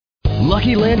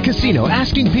Lucky Land Casino,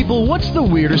 asking people, what's the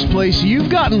weirdest place you've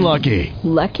gotten lucky?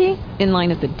 Lucky? In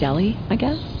line at the deli, I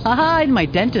guess? Aha, in my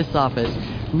dentist's office.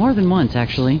 More than once,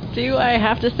 actually. Do I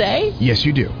have to say? Yes,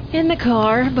 you do. In the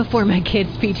car before my kids'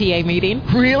 PTA meeting.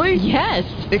 Really? Yes.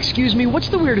 Excuse me, what's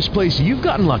the weirdest place you've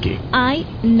gotten lucky? I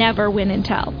never win and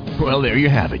tell. Well, there you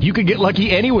have it. You can get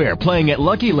lucky anywhere, playing at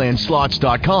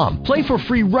LuckyLandSlots.com. Play for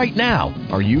free right now.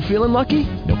 Are you feeling lucky?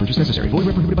 No purchase necessary. Void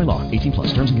where prohibited by law. 18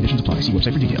 plus. Terms and conditions apply. See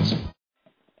website for details.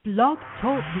 Blog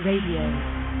Talk Radio.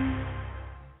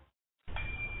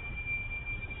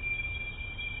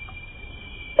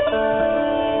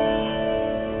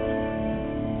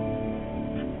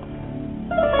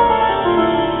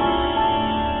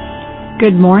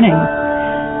 Good morning.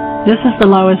 This is the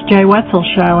Lois J. Wetzel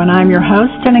Show, and I'm your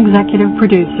host and executive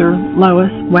producer,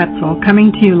 Lois Wetzel,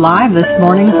 coming to you live this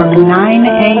morning from 9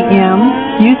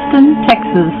 a.m. Houston,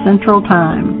 Texas Central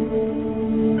Time.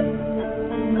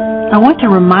 I want to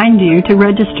remind you to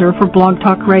register for Blog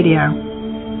Talk Radio.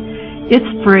 It's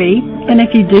free, and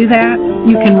if you do that,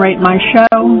 you can rate my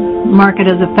show, mark it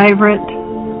as a favorite,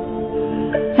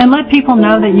 and let people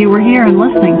know that you were here and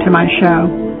listening to my show.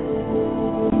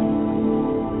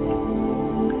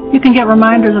 You can get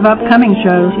reminders of upcoming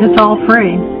shows. It's all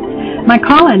free. My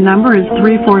call-in number is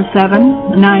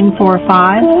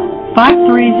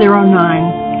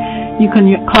 347-945-5309. You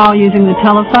can call using the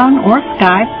telephone or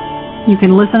Skype. You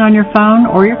can listen on your phone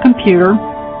or your computer.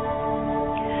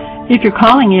 If you're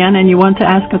calling in and you want to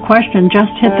ask a question,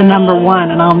 just hit the number 1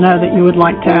 and I'll know that you would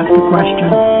like to ask a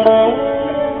question.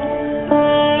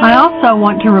 I also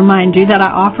want to remind you that I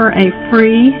offer a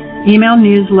free email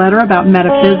newsletter about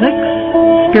metaphysics,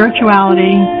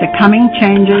 spirituality, the coming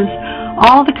changes,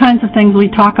 all the kinds of things we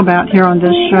talk about here on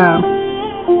this show.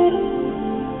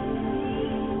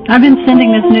 I've been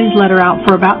sending this newsletter out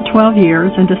for about 12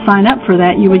 years, and to sign up for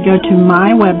that, you would go to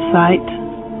my website,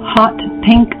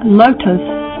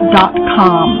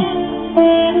 hotpinklotus.com.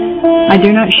 I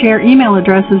do not share email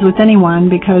addresses with anyone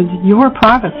because your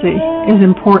privacy is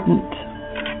important.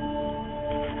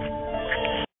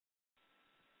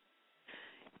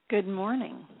 Good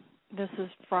morning. This is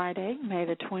Friday, May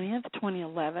the 20th,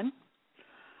 2011,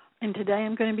 and today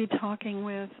I'm going to be talking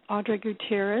with Audre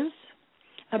Gutierrez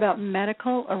about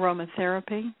medical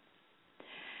aromatherapy,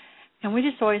 and we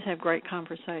just always have great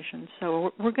conversations,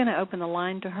 so we're going to open the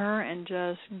line to her and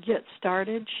just get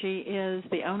started. She is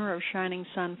the owner of Shining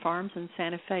Sun Farms in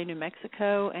Santa Fe, New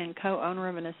Mexico, and co-owner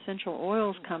of an essential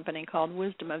oils company called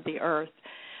Wisdom of the Earth,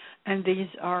 and these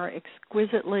are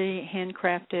exquisitely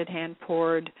handcrafted,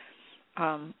 hand-poured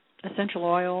essential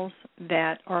oils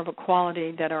that are of a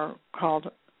quality that are called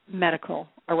medical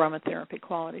aromatherapy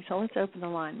quality. So let's open the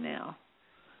line now.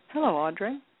 Hello,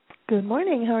 Audre. Good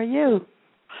morning. How are you?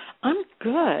 I'm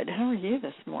good. How are you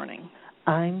this morning?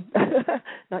 I'm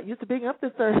not used to being up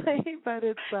this early, but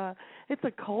it's a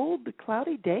cold,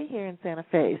 cloudy day here in Santa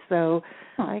Fe. So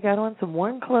I got on some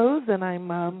warm clothes, and I'm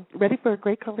ready for a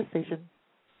great conversation.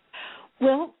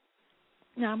 Well,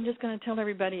 now I'm just going to tell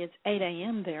everybody it's 8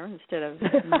 a.m. there instead of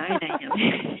 9 a.m.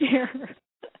 here.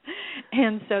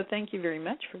 And so thank you very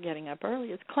much for getting up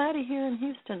early. It's cloudy here in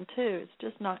Houston, too. It's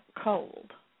just not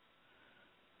cold,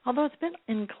 although it's been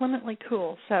inclemently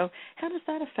cool. So how does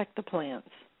that affect the plants?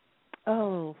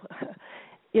 Oh,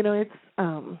 it's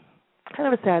kind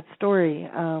of a sad story.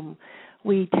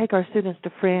 We take our students to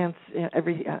France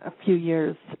every a few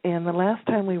years, and the last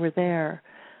time we were there,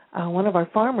 one of our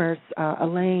farmers,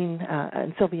 Elaine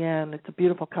and Sylviane, it's a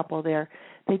beautiful couple there.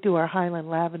 They do our Highland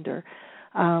lavender.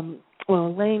 Well,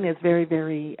 Elaine is very,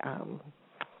 very,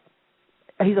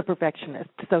 he's a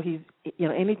perfectionist. So he's,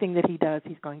 anything that he does,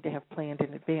 he's going to have planned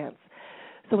in advance.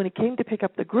 So when it came to pick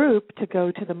up the group to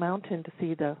go to the mountain to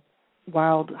see the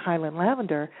wild Highland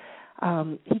lavender, he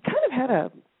kind of had a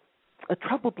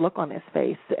troubled look on his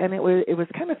face. And it was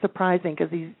kind of surprising because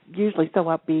he's usually so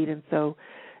upbeat and so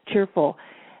cheerful.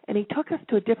 And he took us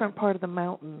to a different part of the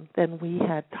mountain than we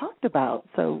had talked about.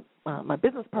 So my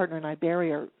business partner and I, Barry,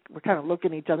 we're kind of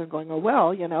looking at each other and going, oh,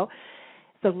 well,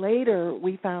 So later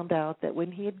we found out that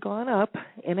when he had gone up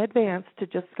in advance to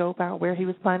just scope out where he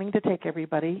was planning to take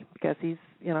everybody, because he's,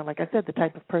 like I said, the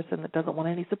type of person that doesn't want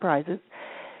any surprises,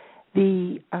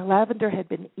 the lavender had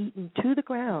been eaten to the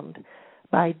ground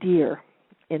by deer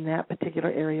in that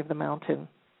particular area of the mountain.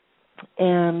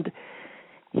 And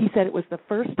he said it was the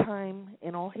first time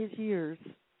in all his years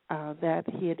that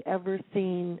he had ever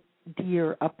seen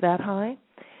deer up that high.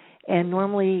 And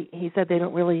normally, he said they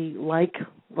don't really like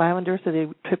lavender, so they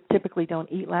typically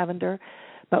don't eat lavender.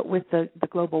 But with the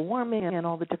global warming and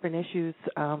all the different issues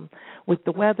with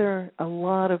the weather, a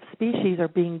lot of species are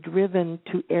being driven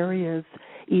to areas,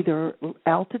 either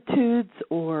altitudes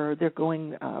or they're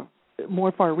going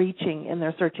more far-reaching, and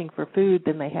they're searching for food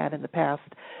than they had in the past.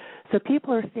 So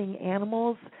people are seeing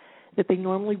animals that they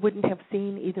normally wouldn't have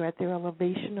seen either at their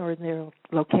elevation or in their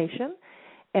location.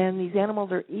 And these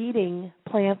animals are eating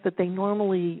plants that they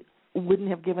normally wouldn't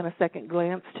have given a second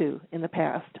glance to in the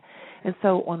past. And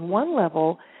so on one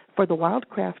level, for the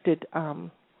wildcrafted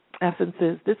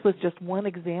essences, this was just one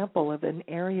example of an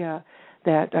area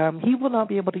that he will not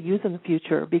be able to use in the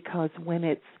future, because when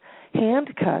it's hand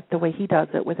cut the way he does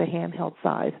it with a handheld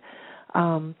size,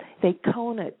 they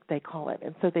cone it, they call it.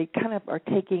 And so they kind of are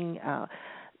taking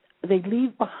they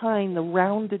leave behind the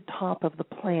rounded top of the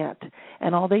plant,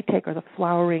 and all they take are the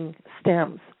flowering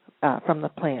stems from the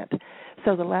plant.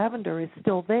 So the lavender is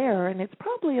still there, and it's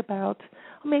probably about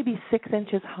maybe 6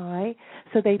 inches high.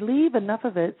 So they leave enough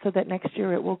of it so that next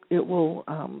year it will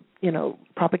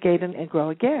propagate and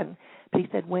grow again. But he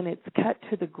said when it's cut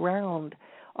to the ground,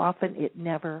 often it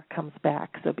never comes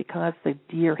back. So because the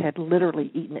deer had literally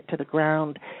eaten it to the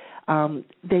ground,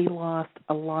 they lost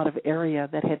a lot of area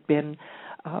that had been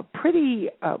pretty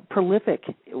prolific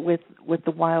with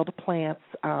the wild plants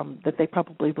that they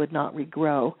probably would not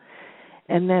regrow.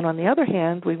 And then on the other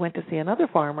hand, we went to see another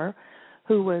farmer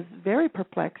who was very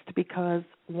perplexed because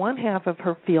one half of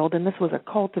her field, and this was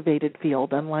a cultivated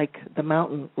field, unlike the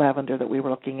mountain lavender that we were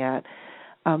looking at,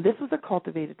 this was a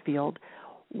cultivated field.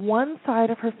 One side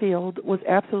of her field was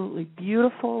absolutely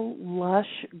beautiful,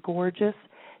 lush, gorgeous.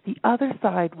 The other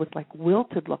side was like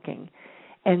wilted looking.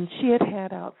 And she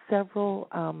had out several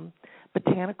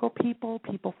botanical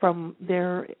people from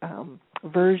their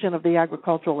version of the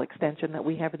agricultural extension that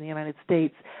we have in the United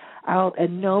States out,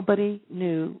 and nobody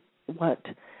knew what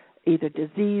either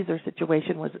disease or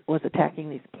situation was attacking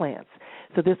these plants.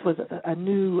 So this was a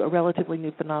relatively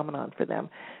new phenomenon for them.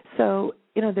 So,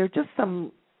 there are just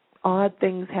some odd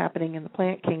things happening in the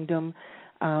plant kingdom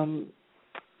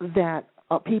that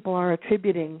people are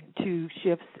attributing to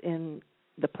shifts in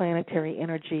the planetary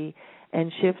energy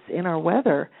and shifts in our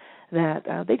weather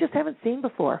that they just haven't seen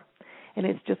before. And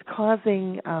it's just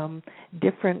causing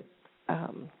different,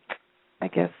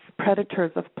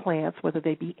 predators of plants, whether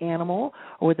they be animal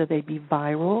or whether they be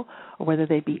viral or whether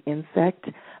they be insect,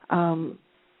 to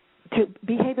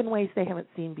behave in ways they haven't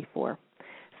seen before.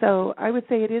 So I would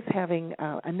say it is having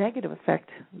a negative effect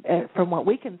from what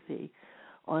we can see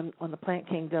on the plant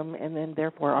kingdom, and then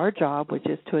therefore our job, which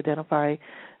is to identify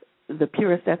the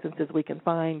purest essences we can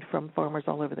find from farmers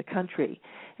all over the country.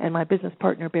 And my business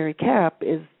partner, Barry Kapp,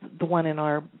 is the one in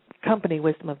our company,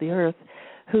 Wisdom of the Earth,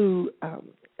 who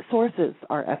sources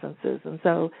our essences. And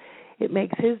so it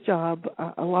makes his job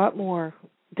a lot more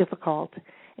difficult,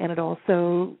 and it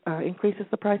also increases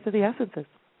the price of the essences.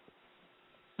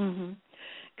 Mm-hmm.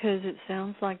 Because it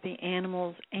sounds like the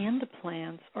animals and the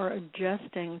plants are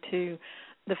adjusting to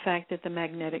the fact that the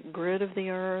magnetic grid of the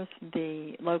Earth,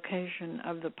 the location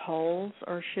of the poles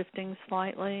are shifting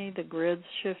slightly, the grid's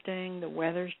shifting, the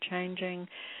weather's changing.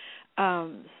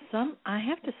 I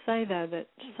have to say, though, that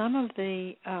some of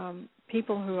the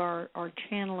people who are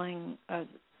channeling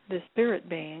the spirit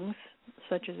beings,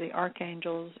 such as the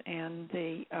archangels and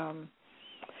the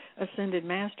ascended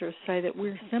masters, say that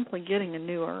we're simply getting a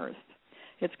new Earth.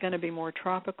 It's going to be more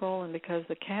tropical, and because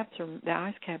the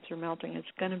ice caps are melting, it's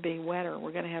going to be wetter.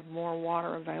 We're going to have more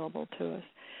water available to us.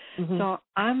 Mm-hmm. So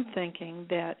I'm thinking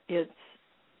that it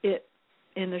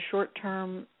in the short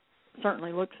term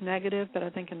certainly looks negative, but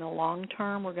I think in the long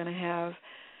term we're going to have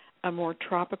a more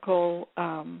tropical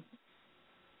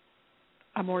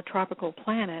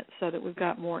planet, so that we've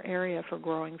got more area for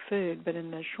growing food. But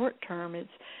in the short term, it's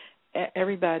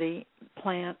everybody,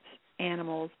 plants,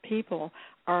 animals, people,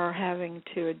 are having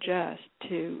to adjust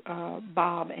to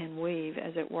bob and weave,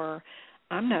 as it were.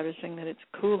 I'm noticing that it's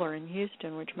cooler in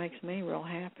Houston, which makes me real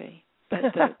happy. But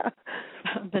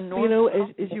the north,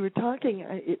 as you were talking,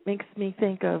 it makes me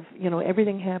think of,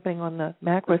 everything happening on the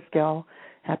macro scale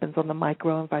happens on the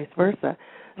micro and vice versa.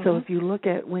 Mm-hmm. So if you look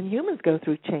at when humans go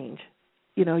through change,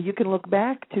 you can look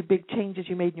back to big changes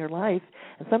you made in your life,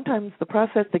 and sometimes the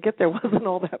process to get there wasn't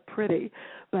all that pretty.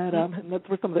 But and that's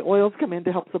where some of the oils come in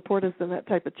to help support us in that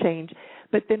type of change.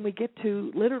 But then we get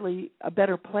to literally a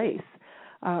better place.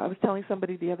 I was telling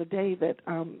somebody the other day that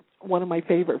one of my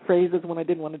favorite phrases when I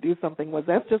didn't want to do something was,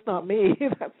 "That's just not me.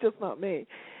 That's just not me."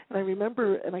 And I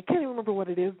remember, and I can't even remember what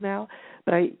it is now,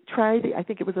 but I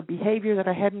think it was a behavior that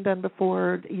I hadn't done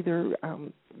before, either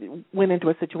went into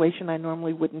a situation I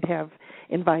normally wouldn't have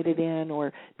invited in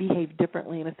or behaved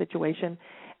differently in a situation.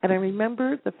 And I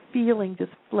remember the feeling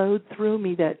just flowed through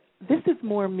me that this is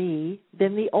more me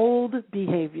than the old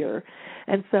behavior.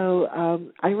 And so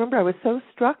I remember I was so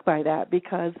struck by that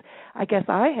because I guess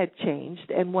I had changed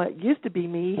and what used to be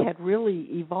me had really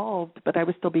evolved, but I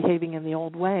was still behaving in the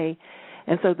old way.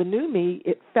 And so the new me,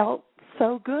 it felt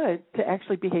so good to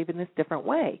actually behave in this different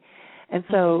way. And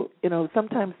so,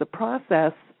 sometimes the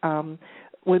process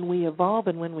when we evolve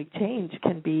and when we change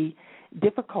can be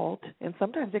difficult, and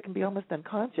sometimes it can be almost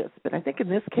unconscious. But I think in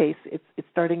this case, it's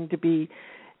starting to be,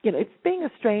 it's being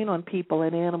a strain on people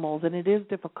and animals, and it is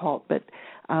difficult. But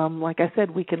like I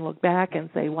said, we can look back and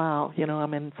say, wow,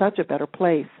 I'm in such a better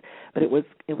place. But it was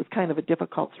kind of a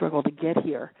difficult struggle to get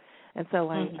here. And so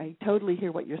I totally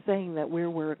hear what you're saying, that where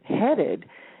we're headed,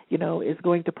 is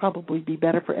going to probably be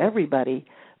better for everybody.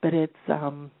 But it's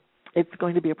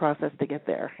going to be a process to get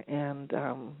there. And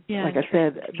like I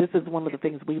said, this is one of the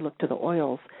things we look to the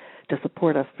oils to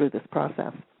support us through this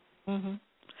process. Mm-hmm.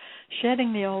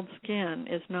 Shedding the old skin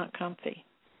is not comfy.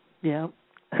 Yeah.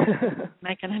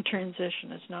 Making a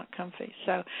transition is not comfy.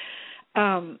 So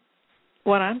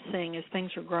what I'm seeing is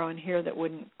things are growing here that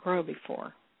wouldn't grow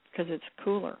before because it's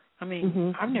cooler. I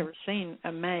mean, I've never seen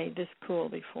a May this cool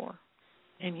before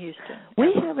in Houston.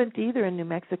 We haven't either in New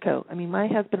Mexico. I mean, my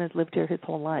husband has lived here his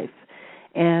whole life,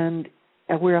 and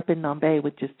we're up in Nambe,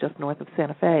 which is just north of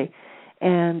Santa Fe,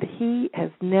 and he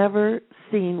has never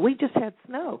seen, we just had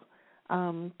snow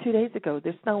 2 days ago.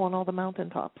 There's snow on all the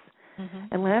mountaintops.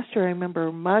 And last year, I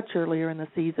remember much earlier in the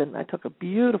season, I took a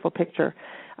beautiful picture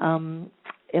in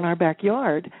our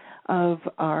backyard of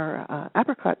our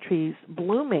apricot trees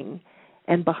blooming,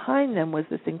 and behind them was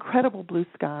this incredible blue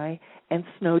sky and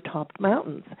snow-topped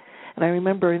mountains. And I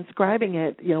remember inscribing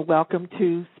it, welcome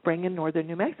to spring in northern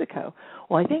New Mexico.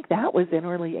 Well, I think that was in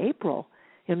early April.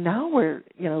 And now we're,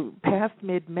 past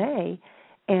mid-May,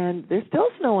 and there's still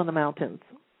snow on the mountains,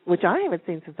 which I haven't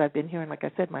seen since I've been here. And like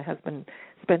I said, my husband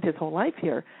spent his whole life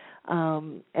here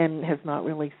and has not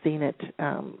really seen it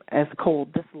as cold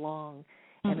this long.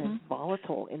 And it's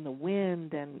volatile in the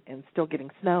wind and still getting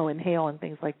snow and hail and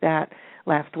things like that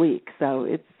last week. So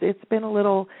it's been a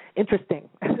little interesting,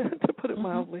 to put it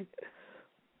mildly.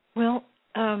 Well,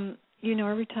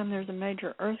 every time there's a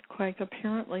major earthquake,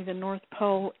 apparently the North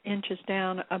Pole inches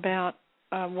down about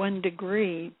 1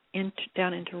 degree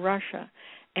down into Russia.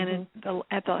 And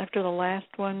after the last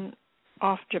one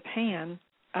off Japan,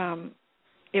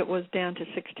 it was down to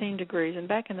 16 degrees. And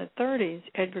back in the 30s,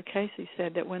 Edgar Casey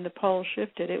said that when the pole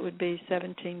shifted, it would be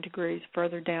 17 degrees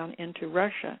further down into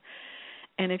Russia.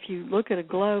 And if you look at a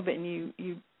globe and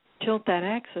you tilt that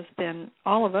axis, then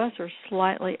all of us are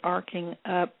slightly arcing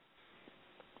up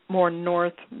more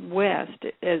northwest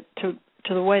to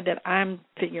the way that I'm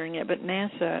figuring it.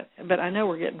 But I know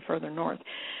we're getting further north.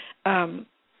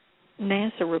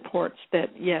 NASA reports that,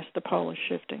 yes, the pole is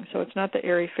shifting. So it's not the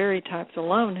airy-fairy types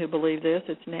alone who believe this.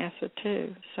 It's NASA,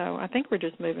 too. So I think we're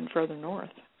just moving further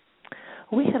north.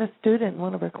 We had a student in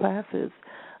one of our classes.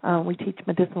 We teach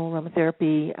medicinal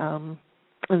aromatherapy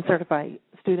and certify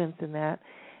students in that.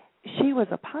 She was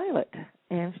a pilot,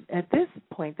 and at this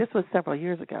point, this was several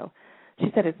years ago, she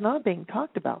said it's not being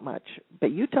talked about much, but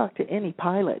you talk to any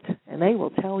pilot, and they will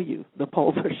tell you the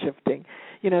poles are shifting.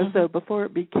 So before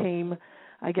it became,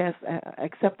 I guess,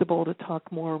 acceptable to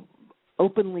talk more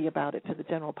openly about it to the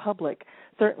general public,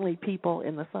 certainly people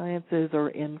in the sciences or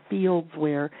in fields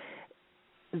where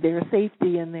their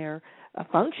safety and their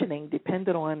functioning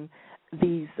depended on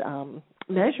these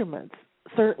measurements,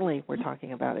 certainly we're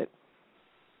talking about it.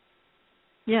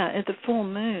 Yeah, at the full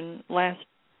moon last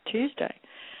Tuesday,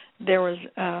 there was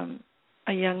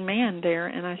a young man there,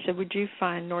 and I said, would you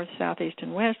find north, south, east,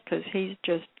 and west? Because he's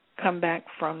just come back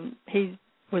he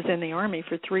was in the Army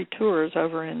for 3 tours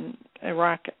over in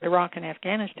Iraq and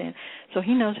Afghanistan, so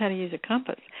he knows how to use a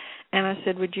compass. And I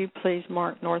said, would you please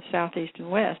mark north, south, east,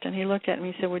 and west? And he looked at me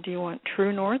and said, well, do you want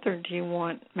true north or do you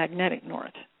want magnetic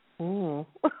north? Ooh.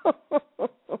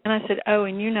 And I said, oh,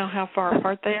 and you know how far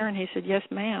apart they are? And he said, yes,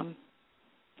 ma'am.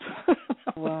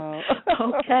 Wow.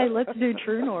 Okay, let's do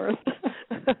true north.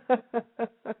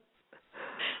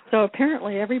 So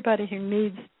apparently everybody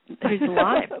whose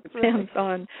life depends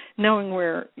on knowing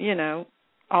where,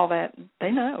 all that,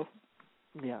 they know.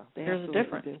 Yeah, there's a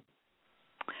difference. Do.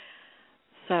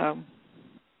 So,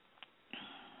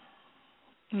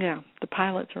 yeah, the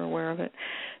pilots are aware of it.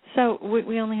 So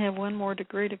we only have 1 more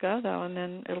degree to go, though, and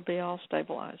then it'll be all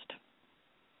stabilized.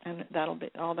 and that'll be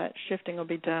all that shifting will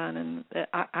be done. And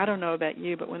I don't know about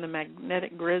you, but when the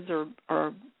magnetic grids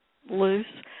are loose,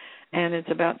 and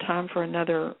it's about time for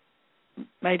another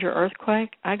major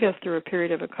earthquake, I go through a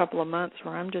period of a couple of months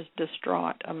where I'm just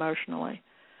distraught emotionally.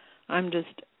 I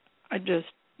just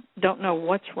don't know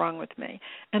what's wrong with me.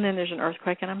 And then there's an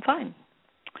earthquake and I'm fine.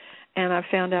 And I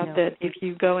found out that if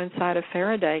you go inside a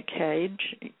Faraday cage,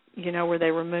 where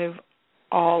they remove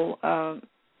all,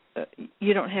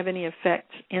 you don't have any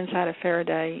effects inside a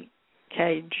Faraday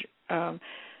cage of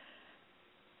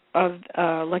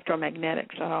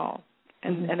electromagnetics at all.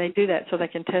 And they do that so they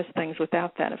can test things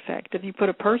without that effect. If you put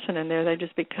a person in there, they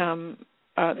just become,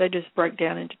 they just break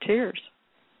down into tears.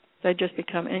 They just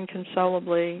become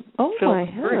inconsolably filled with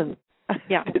grief.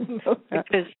 Yeah,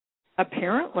 because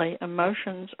apparently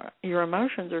your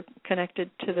emotions are connected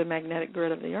to the magnetic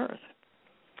grid of the earth.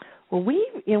 Well,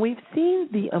 we've seen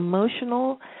the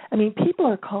emotional. I mean, people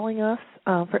are calling us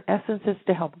for essences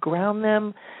to help ground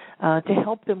them, to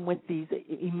help them with these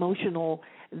emotional.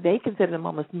 They consider them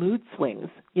almost mood swings.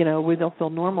 Where they'll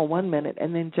feel normal one minute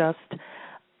and then just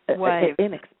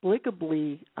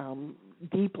inexplicably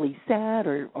deeply sad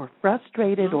or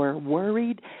frustrated or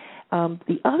worried.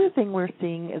 The other thing we're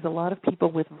seeing is a lot of people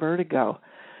with vertigo.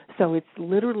 So it's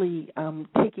literally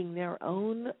taking their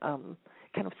own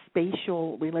kind of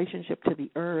spatial relationship to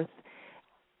the earth,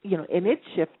 and it's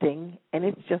shifting, and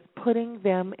it's just putting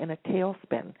them in a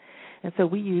tailspin. And so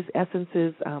we use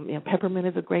essences. Peppermint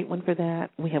is a great one for that.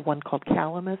 We have one called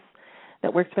calamus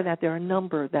that works for that. There are a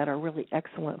number that are really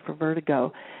excellent for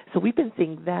vertigo. So we've been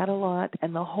seeing that a lot,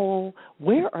 and the whole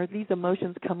where are these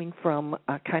emotions coming from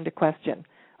kind of question.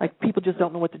 Like people just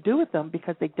don't know what to do with them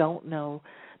because they don't know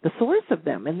the source of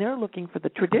them, and they're looking for the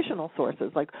traditional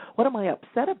sources. Like, what am I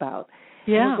upset about?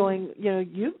 Yeah. And we're going,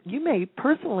 you may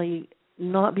personally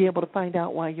not be able to find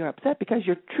out why you're upset because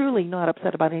you're truly not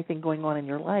upset about anything going on in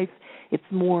your life. It's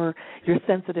more you're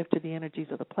sensitive to the energies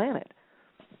of the planet.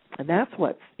 And that's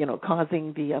what's,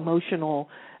 causing the emotional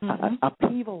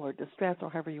upheaval or distress or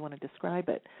however you want to describe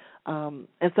it. And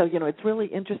so, it's really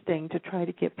interesting to try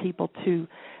to get people to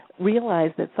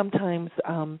realize that sometimes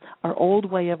our old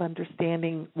way of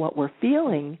understanding what we're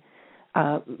feeling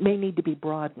may need to be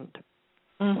broadened.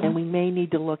 And we may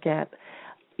need to look at,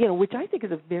 which I think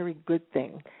is a very good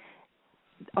thing,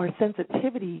 our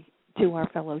sensitivity to our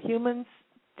fellow humans,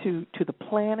 to the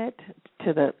planet,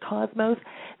 to the cosmos,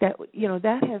 that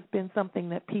has been something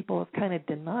that people have kind of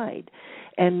denied.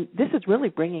 And this is really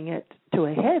bringing it to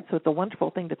a head, so it's a wonderful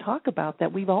thing to talk about,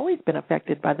 that we've always been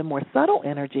affected by the more subtle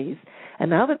energies. And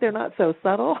now that they're not so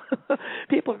subtle,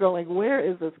 people are going, where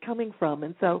is this coming from?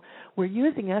 And so we're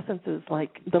using essences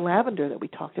like the lavender that we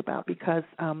talked about because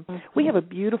we have a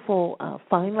beautiful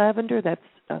fine lavender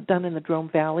that's done in the Drome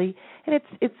Valley, and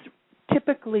it's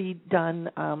typically done,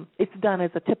 it's done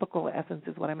as a typical essence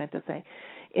is what I meant to say,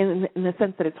 in the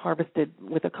sense that it's harvested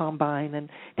with a combine and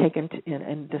taken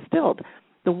and distilled.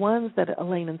 The ones that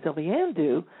Elaine and Sylviane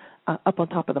do up on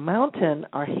top of the mountain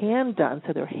are hand done,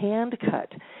 so they're hand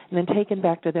cut and then taken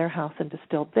back to their house and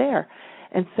distilled there.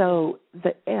 And so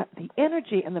the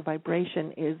energy and the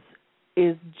vibration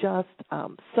is just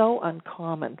so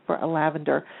uncommon for a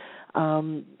lavender.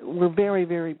 We're very,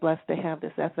 very blessed to have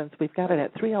this essence. We've got it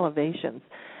at 3 elevations,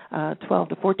 12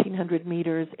 to 1,400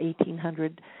 meters,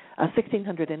 1,800,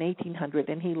 1,600 and 1,800,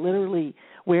 and he literally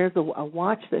wears a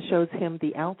watch that shows him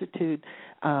the altitude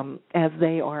as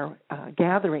they are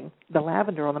gathering the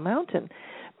lavender on the mountain.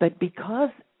 But because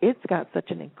it's got such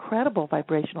an incredible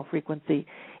vibrational frequency,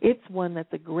 it's one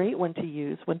that's a great one to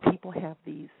use when people have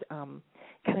these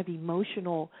kind of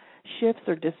emotional shifts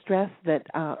or distress that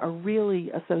are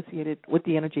really associated with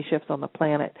the energy shifts on the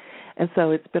planet. And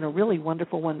so it's been a really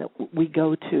wonderful one that we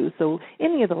go to. So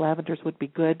any of the lavenders would be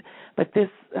good, but this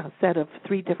set of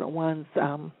 3 different ones,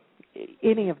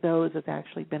 any of those has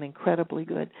actually been incredibly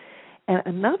good. And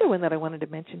another one that I wanted to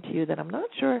mention to you that I'm not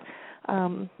sure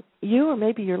you or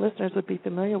maybe your listeners would be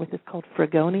familiar with is called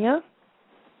Fregonia.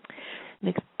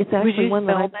 It's actually one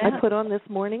that I put on this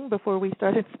morning before we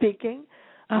started speaking.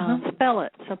 Spell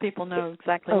it so people know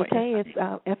exactly what you're saying. Okay,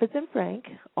 it's F as in Frank,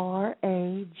 Ragonia.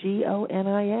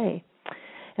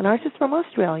 And ours is from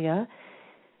Australia.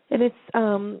 And it's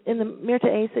in the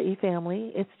Myrtaceae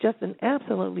family. It's just an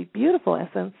absolutely beautiful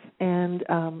essence. And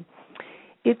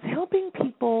it's helping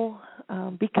people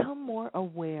become more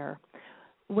aware.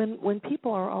 When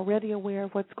people are already aware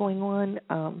of what's going on,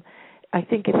 I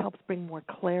think it helps bring more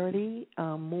clarity,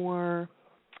 more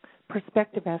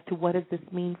perspective as to what does this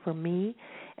mean for me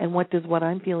and what does what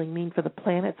I'm feeling mean for the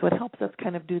planet. So it helps us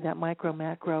kind of do that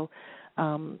micro-macro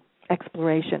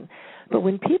exploration. But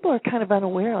when people are kind of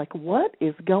unaware, like what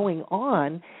is going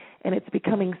on, and it's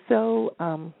becoming so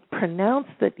pronounced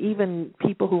that even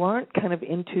people who aren't kind of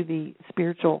into the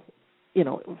spiritual,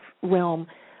 realm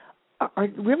are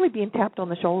really being tapped on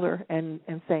the shoulder and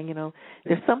saying,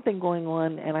 there's something going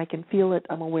on and I can feel it,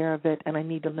 I'm aware of it, and I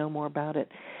need to know more about it.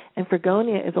 And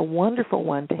Fregonia is a wonderful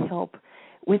one to help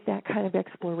with that kind of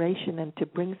exploration and to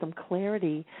bring some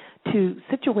clarity to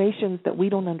situations that we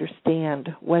don't understand,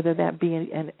 whether that be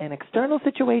an external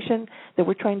situation that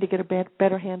we're trying to get a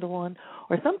better handle on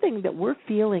or something that we're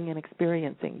feeling and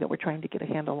experiencing that we're trying to get a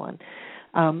handle on.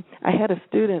 I had a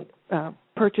student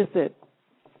purchase it.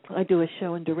 I do a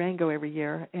show in Durango every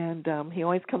year, and he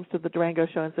always comes to the Durango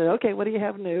show and says, okay, what do you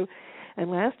have new?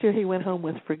 And last year he went home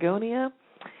with Fregonia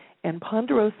and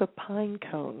Ponderosa Pine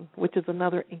Cone, which is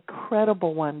another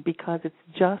incredible one because it's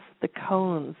just the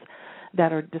cones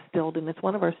that are distilled, and it's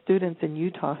one of our students in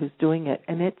Utah who's doing it,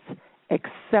 and it's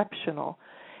exceptional.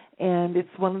 And it's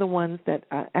one of the ones that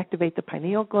activate the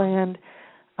pineal gland.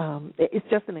 It's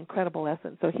just an incredible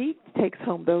essence. So he takes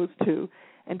home those two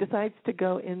and decides to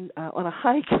go in on a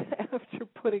hike after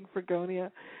putting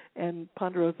Fregonia and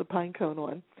Ponderosa Pine Cone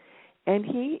on. And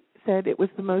he said it was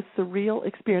the most surreal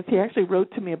experience. He actually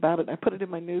wrote to me about it. I put it in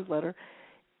my newsletter.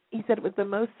 He said it was the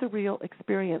most surreal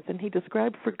experience, and he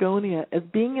described Fregonia as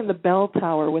being in the bell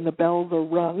tower when the bells are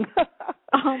rung.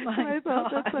 Oh, my I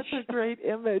thought gosh. that's such a great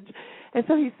image. And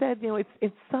so he said, it's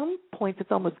at some points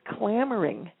it's almost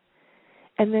clamoring,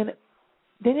 and then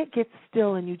it gets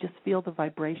still and you just feel the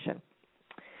vibration.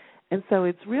 And so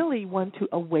it's really one to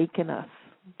awaken us,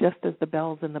 just as the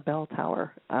bells in the bell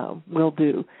tower will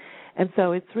do. And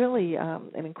so it's really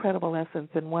an incredible essence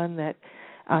and one that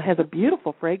has a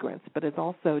beautiful fragrance, but is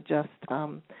also just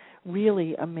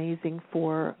really amazing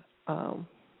for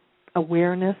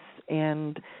awareness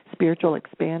and spiritual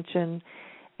expansion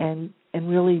and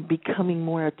really becoming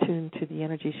more attuned to the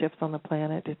energy shifts on the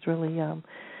planet. It's really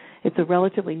it's a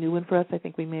relatively new one for us. I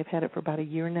think we may have had it for about a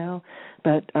year now,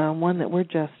 but one that we're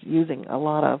just using a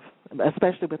lot of,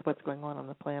 especially with what's going on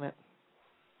the planet.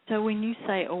 So when you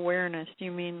say awareness, do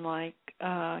you mean like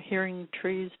hearing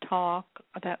trees talk,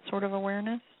 that sort of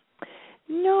awareness?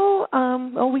 No.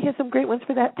 We have some great ones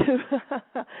for that, too.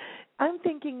 I'm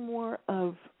thinking more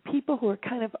of people who are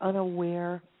kind of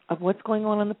unaware of what's going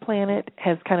on the planet,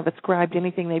 has kind of ascribed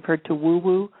anything they've heard to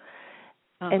woo-woo,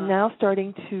 and now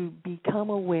starting to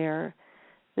become aware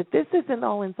that this isn't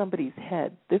all in somebody's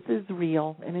head. This is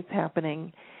real, and it's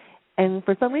happening. And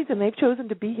for some reason, they've chosen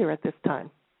to be here at this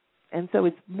time. And so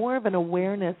it's more of an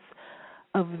awareness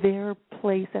of their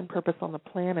place and purpose on the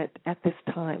planet at this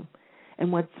time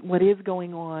and what is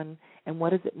going on and what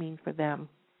does it mean for them.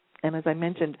 And as I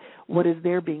mentioned, what does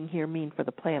their being here mean for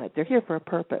the planet? They're here for a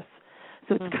purpose.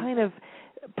 So it's kind of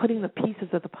putting the pieces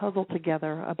of the puzzle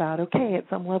together about, okay, at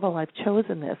some level I've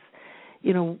chosen this.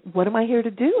 What am I here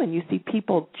to do? And you see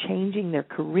people changing their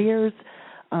careers,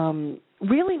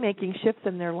 really making shifts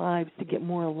in their lives to get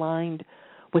more aligned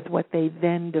with what they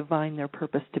then divine their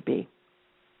purpose to be.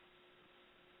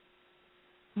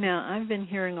 Now, I've been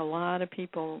hearing a lot of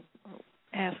people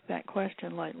ask that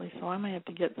question lately, so I may have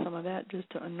to get some of that just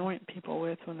to anoint people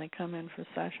with when they come in for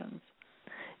sessions.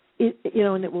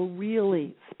 And it will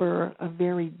really spur a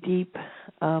very deep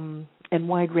and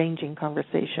wide-ranging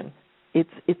conversation. It's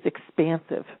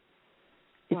expansive.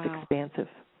 It's expansive.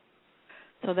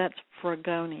 So that's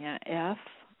Fregonia, Fragonia,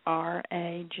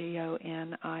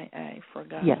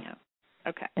 Fregonia. Yes.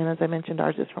 Okay. And as I mentioned,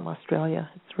 ours is from Australia.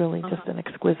 It's really just an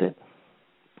exquisite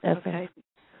essence. Okay.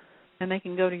 And they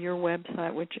can go to your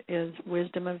website, which is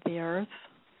Wisdom of the Earth.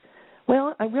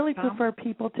 Well, I really prefer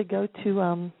people to go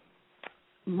to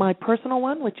my personal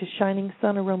one, which is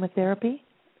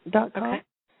ShiningSunAromatherapy.com.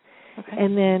 Okay.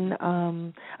 And then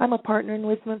I'm a partner in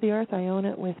Wisdom of the Earth. I own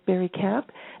it with Barry Kapp,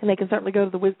 and they can certainly go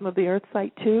to the Wisdom of the Earth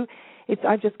site too.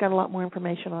 I've just got a lot more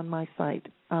information on my site.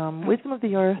 Wisdom of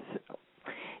the Earth,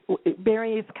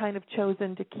 Barry has kind of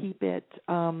chosen to keep it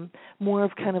more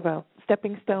of kind of a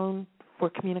stepping stone for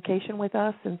communication with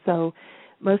us, and so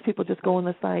most people just go on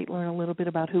the site, learn a little bit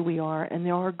about who we are, and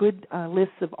there are good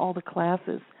lists of all the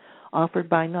classes offered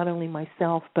by not only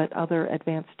myself but other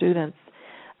advanced students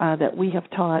that we have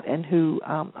taught and who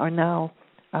are now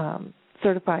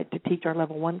certified to teach our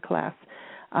Level 1 class,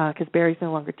 because Barry's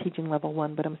no longer teaching Level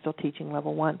 1, but I'm still teaching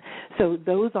Level 1. So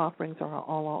those offerings are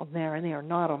all on there, and they are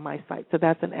not on my site. So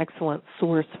that's an excellent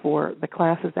source for the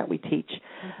classes that we teach.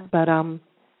 But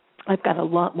I've got a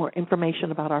lot more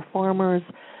information about our farmers,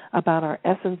 about our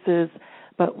essences,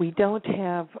 but we don't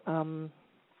have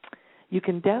you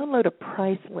can download a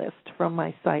price list from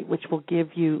my site, which will give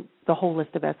you the whole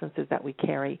list of essences that we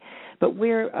carry. But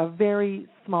we're a very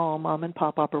small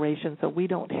mom-and-pop operation, so we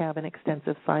don't have an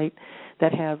extensive site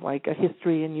that has like a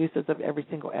history and uses of every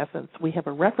single essence. We have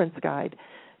a reference guide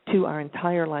to our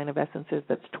entire line of essences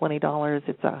that's $20.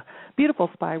 It's a beautiful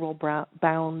spiral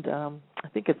bound, I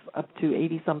think it's up to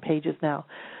 80-some pages now,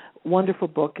 wonderful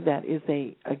book that is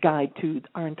a guide to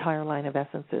our entire line of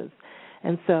essences.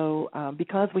 And so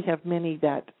because we have many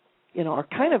that, are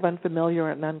kind of unfamiliar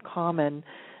and uncommon,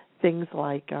 things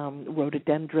like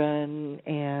rhododendron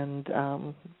and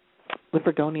the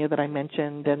Fregonia that I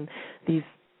mentioned, and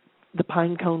the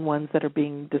pine cone ones that are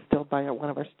being distilled by one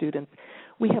of our students,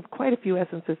 we have quite a few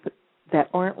essences that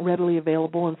aren't readily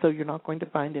available, and so you're not going to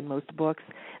find in most books.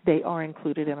 They are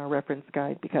included in our reference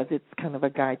guide because it's kind of a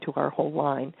guide to our whole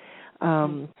line,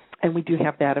 and we do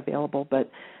have that available. But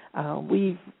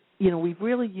we've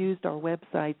really used our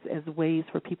websites as ways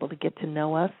for people to get to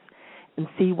know us and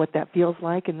see what that feels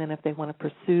like, and then if they want to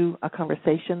pursue a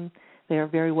conversation, they are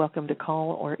very welcome to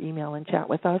call or email and chat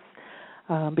with us.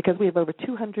 Because we have over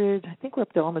 200, I think we're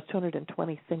up to almost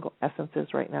 220 single essences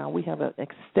right now. We have an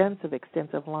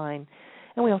extensive line.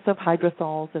 And we also have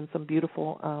hydrosols and some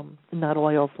beautiful nut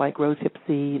oils like rosehip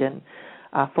seed and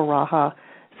faraha.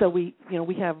 So we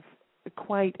have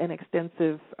quite an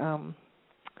extensive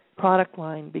product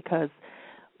line because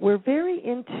we're very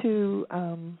into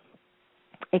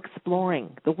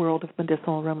exploring the world of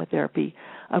medicinal aromatherapy,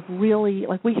 of really,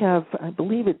 like we have, I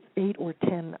believe it's 8 or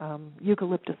 10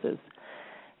 eucalyptuses.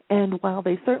 And while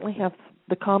they certainly have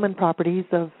the common properties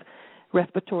of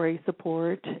respiratory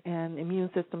support and immune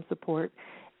system support,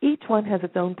 each one has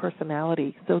its own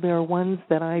personality. So there are ones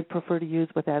that I prefer to use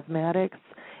with asthmatics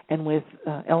and with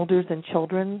elders and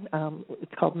children.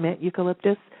 It's called mint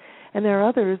eucalyptus. And there are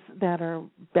others that are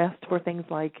best for things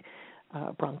like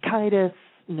bronchitis,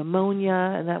 pneumonia,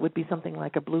 and that would be something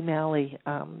like a blue mallee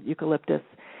eucalyptus.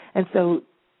 And so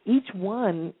each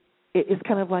one is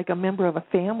kind of like a member of a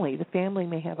family. The family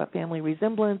may have a family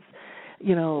resemblance,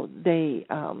 they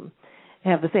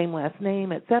have the same last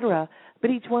name, et cetera, but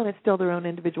each one is still their own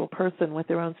individual person with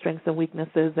their own strengths and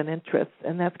weaknesses and interests,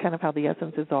 and that's kind of how the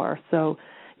essences are. So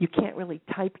you can't really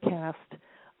typecast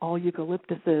all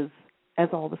eucalyptuses as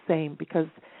all the same because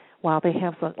while they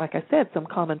have, some, like I said, some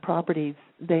common properties,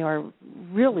 they are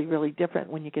really, really different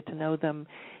when you get to know them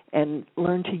and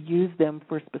learn to use them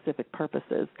for specific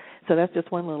purposes. So that's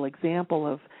just one little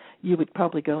example of you would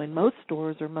probably go in most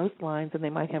stores or most lines and they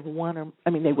might have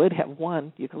they would have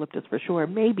one eucalyptus for sure,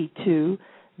 maybe 2,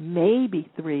 maybe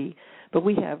 3, but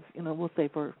we have, we'll say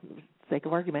for sake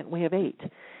of argument, we have 8.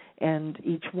 And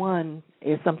each one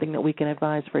is something that we can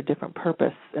advise for a different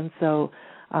purpose. And so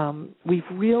we've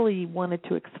really wanted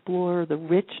to explore the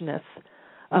richness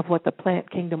of what the plant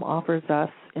kingdom offers us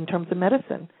in terms of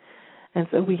medicine. And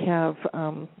so we have,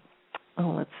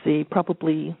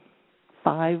 probably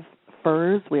 5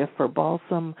 firs. We have fir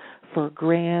balsam, fir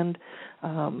grand.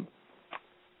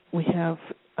 We have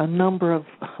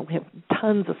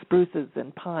tons of spruces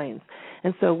and pines.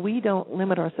 And so we don't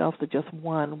limit ourselves to just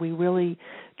one. We really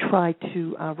try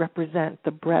to represent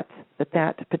the breadth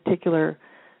that particular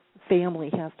family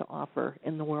has to offer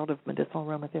in the world of medicinal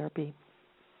aromatherapy.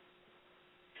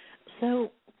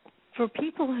 So for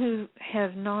people who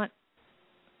have not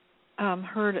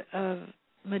heard of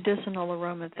medicinal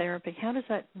aromatherapy, how does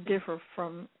that differ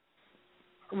from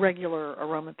regular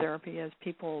aromatherapy as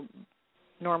people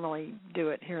normally do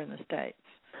it here in the States?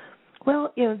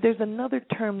 Well, there's another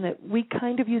term that we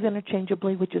kind of use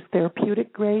interchangeably, which is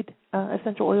therapeutic grade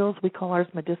essential oils. We call ours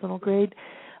medicinal grade.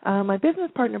 My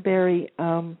business partner, Barry,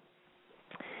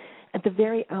 at the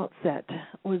very outset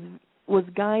was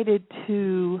guided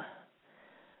to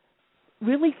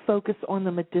really focus on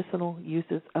the medicinal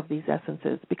uses of these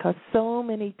essences because so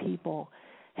many people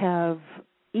have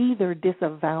either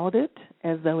disavowed it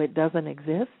as though it doesn't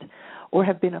exist or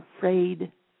have been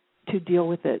afraid to deal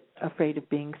with it, afraid of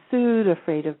being sued,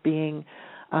 afraid of being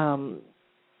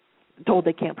told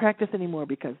they can't practice anymore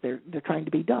because they're trying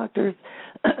to be doctors.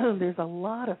 There's a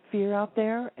lot of fear out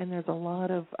there, and there's a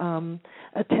lot of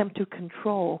attempt to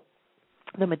control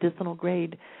the medicinal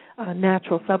grade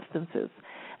natural substances.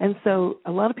 And so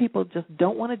a lot of people just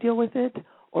don't want to deal with it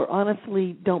or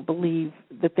honestly don't believe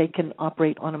that they can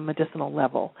operate on a medicinal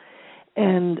level.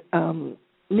 And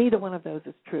neither one of those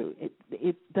is true.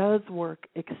 It does work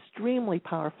extremely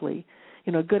powerfully.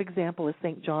 A good example is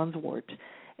St. John's wort.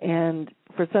 And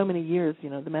for so many years,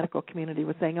 the medical community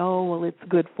was saying, oh, well, it's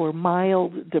good for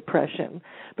mild depression,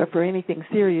 but for anything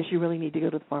serious, you really need to go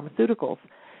to the pharmaceuticals.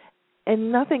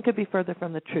 And nothing could be further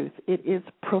from the truth. It is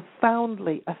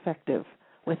profoundly effective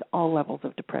with all levels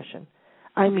of depression.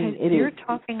 I mean, it you're is. You're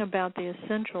talking about the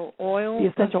essential oil. The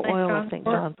essential oil of St.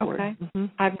 John's wort. Okay. Mm-hmm.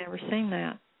 I've never seen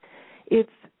that. It's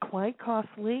quite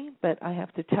costly, but I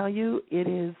have to tell you, it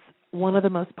is one of the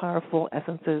most powerful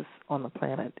essences on the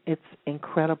planet. It's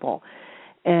incredible.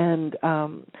 And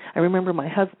I remember my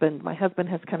husband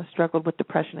has kind of struggled with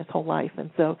depression his whole life,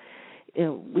 and so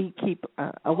we keep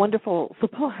a wonderful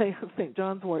supply of St.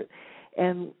 John's wort.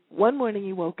 And one morning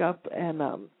he woke up and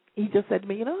he just said to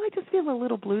me, I just feel a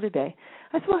little blue today.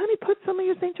 I said, well, honey, put some of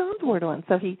your St. John's wort on.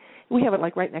 So we have it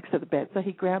like right next to the bed. So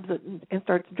he grabs it and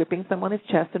starts dripping some on his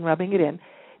chest and rubbing it in.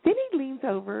 Then he leans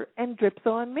over and drips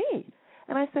on me.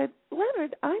 And I said,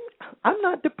 Leonard, I'm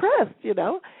not depressed,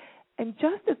 And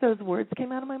just as those words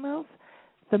came out of my mouth,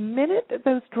 the minute that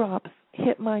those drops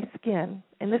hit my skin,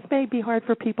 and this may be hard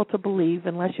for people to believe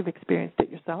unless you've experienced it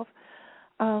yourself,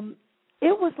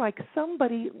 it was like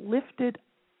somebody lifted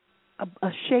a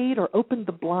shade or opened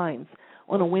the blinds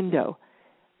on a window.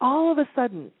 All of a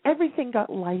sudden, everything got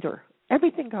lighter.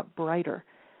 Everything got brighter.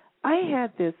 I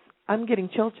had this, I'm getting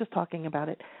chills just talking about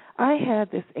it. I had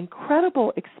this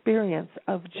incredible experience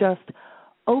of just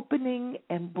opening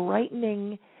and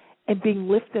brightening and being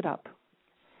lifted up.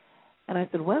 And I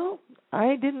said, well,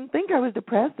 I didn't think I was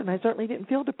depressed, and I certainly didn't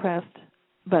feel depressed,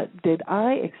 but did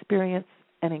I experience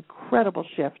an incredible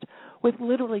shift with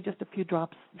literally just a few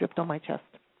drops dripped on my chest.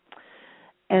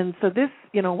 And so this,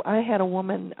 I had a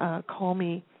woman call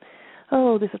me,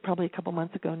 this is probably a couple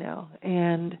months ago now,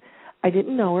 and I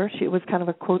didn't know her. She was kind of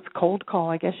a, quote, cold call.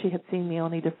 I guess she had seen me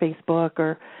on either Facebook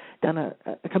or done a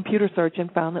computer search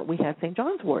and found that we had St.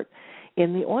 John's wort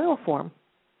in the oil form.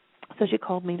 So she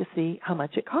called me to see how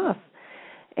much it costs.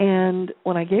 And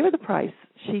when I gave her the price,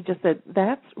 she just said,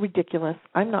 that's ridiculous.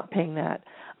 I'm not paying that.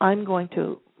 I'm going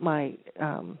to my,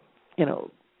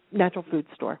 natural food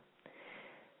store.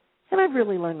 And I've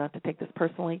really learned not to take this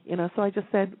personally, so I just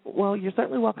said, well, you're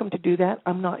certainly welcome to do that.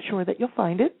 I'm not sure that you'll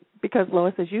find it because,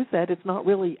 Lois, as you said, it's not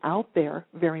really out there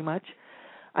very much.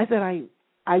 I said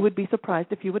I would be surprised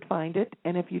if you would find it,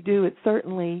 and if you do, it's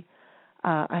certainly,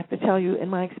 I have to tell you, in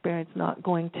my experience, not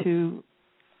going to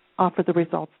offer the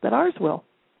results that ours will.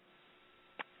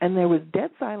 And there was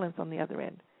dead silence on the other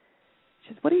end.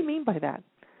 She said, what do you mean by that?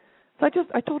 So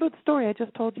I told her the story I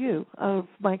just told you of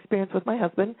my experience with my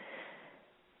husband.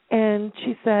 And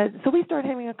she said, so we started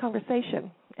having a conversation,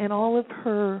 and all of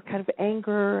her kind of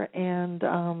anger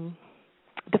and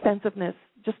defensiveness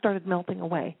just started melting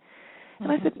away.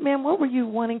 And I said, ma'am, what were you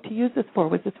wanting to use this for?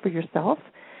 Was this for yourself?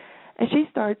 And she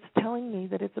starts telling me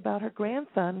that it's about her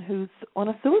grandson who's on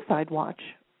a suicide watch.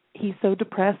 He's so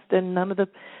depressed, and none of the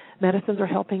medicines are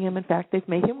helping him. In fact, they've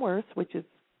made him worse, which is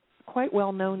quite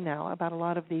well known now about a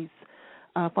lot of these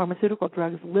pharmaceutical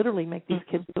drugs literally make these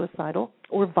kids suicidal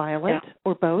or violent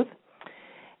or both.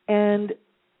 And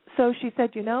so she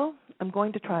said, I'm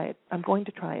going to try it. I'm going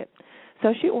to try it.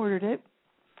 So she ordered it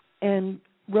and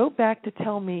wrote back to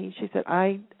tell me, she said,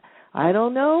 I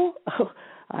don't know.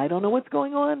 I don't know what's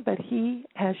going on, but he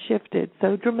has shifted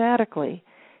so dramatically.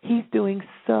 He's doing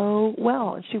so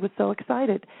well. And she was so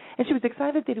excited. And she was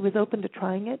excited that he was open to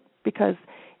trying it because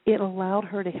it allowed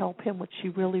her to help him, which she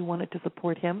really wanted to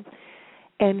support him.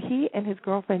 And he and his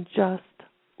girlfriend just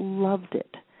loved it.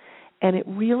 And it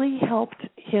really helped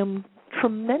him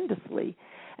tremendously.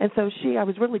 And so I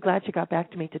was really glad she got back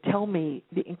to me to tell me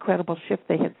the incredible shift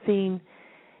they had seen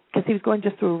because he was going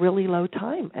just through a really low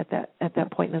time at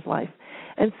that point in his life.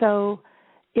 And so,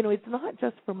 it's not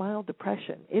just for mild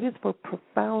depression. It is for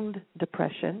profound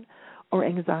depression or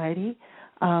anxiety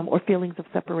or feelings of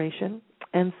separation.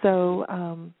 And so,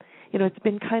 it's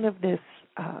been kind of this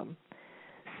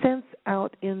sense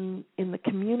out in the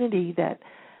community that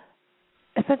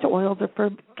essential oils are for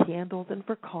candles and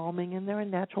for calming, and they're a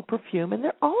natural perfume, and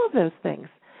they're all of those things.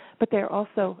 But they're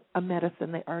also a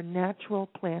medicine. They are natural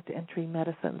plant entry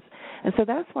medicines. And so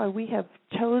that's why we have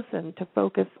chosen to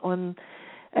focus on,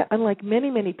 unlike many,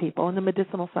 many people, on the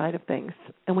medicinal side of things.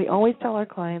 And we always tell our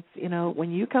clients, when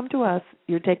you come to us,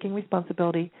 you're taking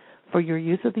responsibility for your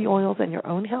use of the oils and your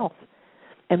own health.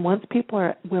 And once people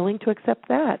are willing to accept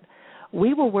that,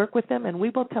 we will work with them and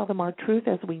we will tell them our truth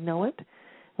as we know it,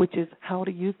 which is how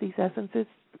to use these essences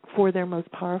for their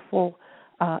most powerful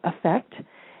effect.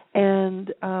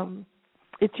 And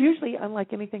it's usually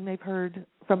unlike anything they've heard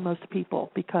from most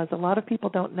people because a lot of people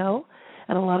don't know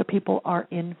and a lot of people are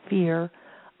in fear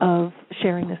of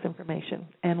sharing this information.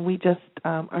 And we just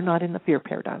are not in the fear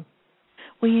paradigm.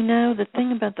 Well, the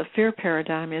thing about the fear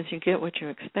paradigm is you get what you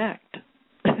expect.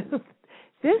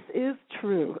 This is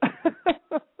true.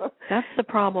 That's the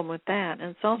problem with that,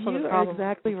 and it's also the problem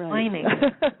exactly with complaining.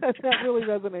 Right. That really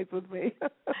resonates with me.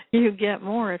 You get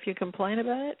more if you complain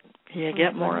about it. You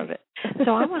get more of it.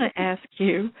 So I want to ask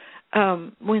you,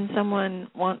 when someone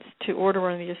wants to order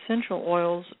one of the essential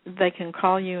oils, they can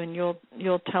call you and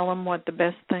you'll tell them what the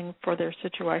best thing for their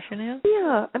situation is?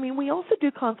 Yeah. I mean, we also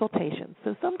do consultations.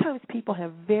 So sometimes people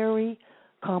have very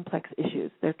complex issues.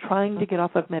 They're trying to get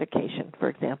off of medication, for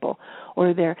example,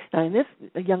 or now in this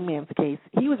young man's case,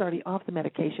 he was already off the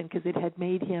medication because it had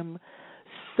made him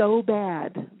so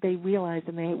bad, they realized,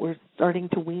 and they were starting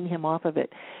to wean him off of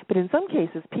it. But in some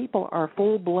cases, people are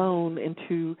full-blown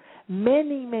into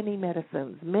many, many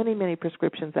medicines, many, many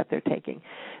prescriptions that they're taking.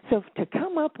 So to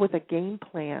come up with a game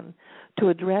plan to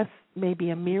address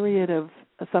maybe a myriad of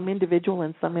some individual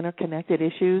and some interconnected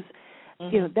issues,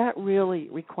 that really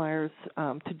requires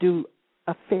to do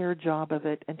a fair job of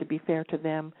it and to be fair to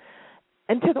them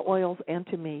and to the oils and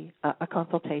to me, a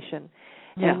consultation.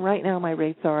 Yeah. And right now my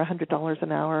rates are $100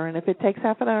 an hour, and if it takes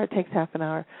half an hour, it takes half an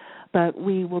hour. But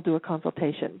we will do a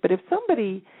consultation. But if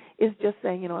somebody is just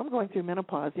saying, I'm going through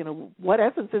menopause, what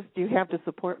essences do you have to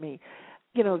support me?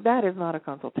 That is not a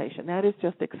consultation. That is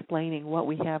just explaining what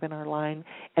we have in our line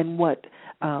and what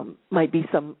might be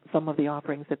some of the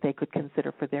offerings that they could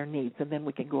consider for their needs. And then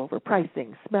we can go over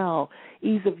pricing, smell,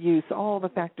 ease of use, all the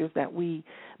factors that we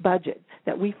budget,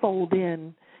 that we fold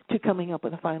in to coming up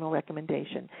with a final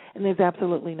recommendation. And there's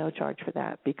absolutely no charge for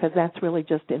that because that's really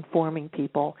just informing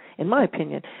people, in my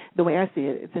opinion, the way I see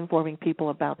it, it's informing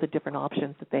people about the different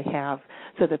options that they have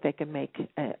so that they can make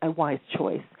a wise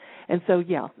choice. And so,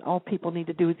 yeah, all people need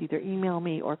to do is either email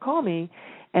me or call me,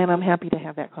 and I'm happy to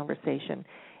have that conversation.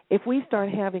 If we start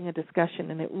having a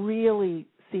discussion and it really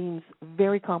seems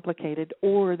very complicated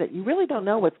or that you really don't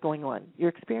know what's going on, you're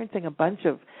experiencing a bunch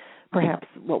of perhaps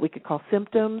what we could call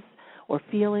symptoms or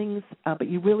feelings, but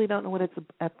you really don't know what is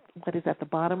at the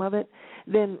bottom of it,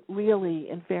 then really,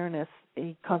 in fairness,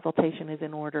 a consultation is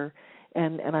in order,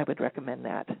 and I would recommend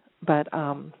that. But,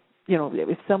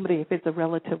 if it's a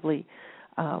relatively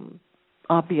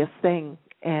obvious thing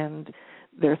and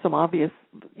there's some obvious,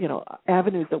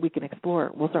 avenues that we can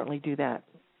explore, we'll certainly do that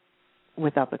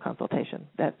without the consultation.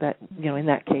 That in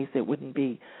that case, it wouldn't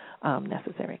be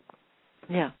necessary.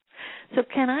 Yeah. So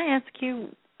can I ask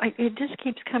you, it just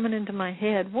keeps coming into my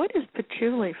head, what is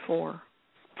patchouli for?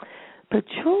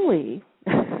 Patchouli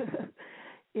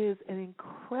is an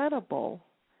incredible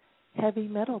heavy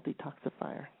metal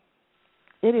detoxifier.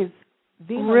 It is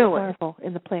the most powerful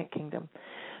in the plant kingdom.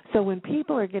 So when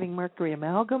people are getting mercury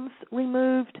amalgams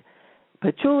removed,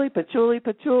 patchouli.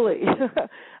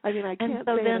 I mean, I can't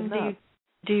say it enough.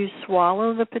 Do you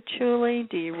swallow the patchouli?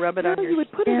 Do you rub it on your skin? You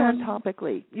would put it on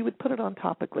topically. You would put it on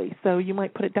topically. So you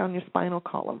might put it down your spinal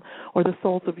column or the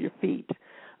soles of your feet.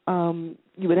 You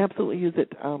would absolutely use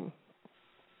it.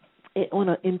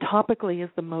 Topically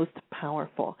is the most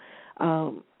powerful.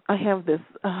 I have this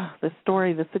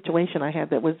story, the situation I had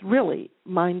that was really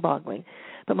mind-boggling.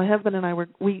 But my husband and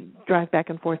we drive back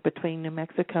and forth between New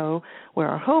Mexico, where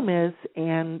our home is,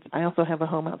 and I also have a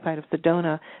home outside of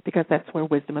Sedona because that's where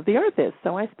Wisdom of the Earth is.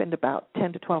 So I spend about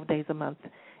 10 to 12 days a month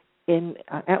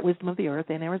at Wisdom of the Earth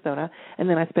in Arizona, and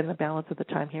then I spend the balance of the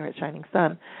time here at Shining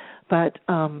Sun. But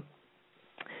my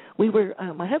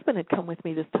husband had come with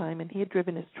me this time, and he had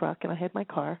driven his truck, and I had my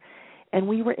car. And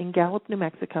we were in Gallup, New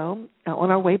Mexico, on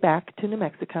our way back to New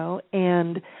Mexico,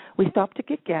 and we stopped to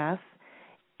get gas.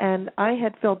 And I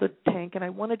had filled the tank, and I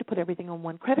wanted to put everything on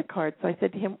one credit card. So I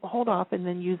said to him, hold off and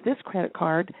then use this credit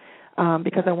card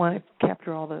because I want to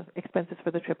capture all the expenses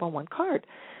for the trip on one card.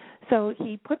 So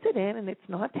he puts it in, and it's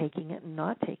not taking it. And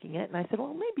I said,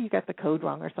 well, maybe you got the code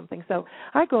wrong or something. So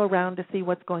I go around to see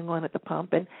what's going on at the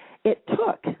pump, and it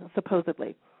took,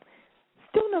 supposedly.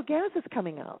 Still no gas is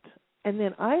coming out. And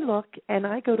then I look, and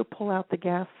I go to pull out the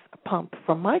gas pump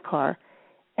from my car,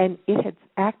 and it had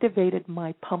activated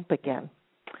my pump again.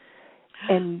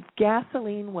 And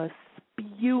gasoline was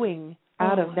spewing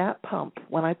out of that pump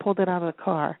when I pulled it out of the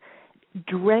car,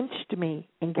 drenched me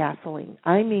in gasoline.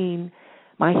 I mean,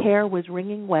 my hair was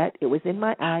wringing wet. It was in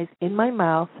my eyes, in my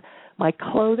mouth. My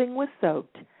clothing was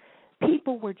soaked.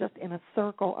 People were just in a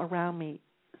circle around me,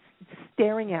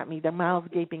 staring at me, their mouths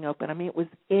gaping open. I mean, it was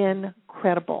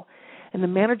incredible. And the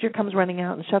manager comes running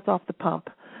out and shuts off the pump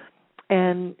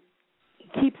and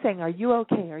keeps saying, are you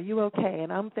okay? Are you okay?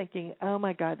 And I'm thinking, oh,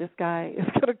 my God, this guy is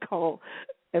going to call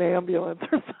an ambulance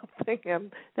or something,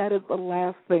 and that is the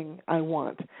last thing I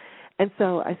want. And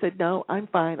so I said, no, I'm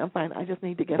fine. I just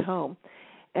need to get home.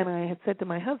 And I had said to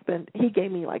my husband, he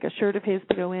gave me like a shirt of his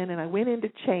to go in, and I went in to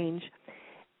change,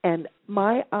 and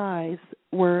my eyes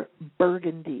were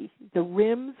burgundy. The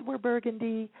rims were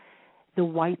burgundy. The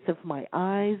whites of my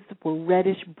eyes were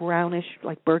reddish, brownish,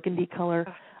 like burgundy color.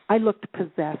 I looked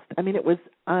possessed. I mean, it was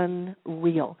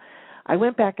unreal. I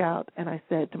went back out and I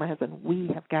said to my husband, we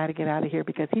have got to get out of here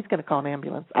because he's going to call an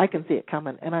ambulance. I can see it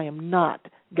coming, and I am not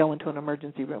going to an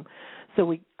emergency room. So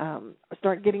we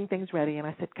start getting things ready, and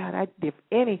I said, God, I'd give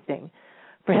anything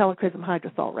for helichrysum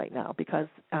hydrosol right now because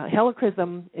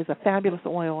helichrysum is a fabulous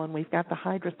oil, and we've got the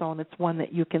hydrosol, and it's one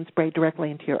that you can spray directly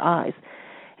into your eyes.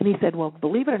 And he said, well,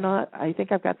 believe it or not, I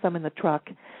think I've got some in the truck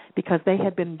because they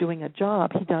had been doing a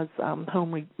job. He does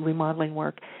home remodeling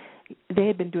work. They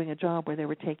had been doing a job where they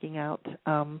were taking out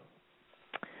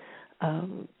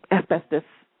asbestos,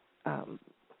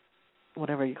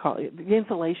 whatever you call it, the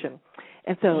insulation.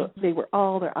 And so they were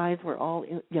their eyes were all,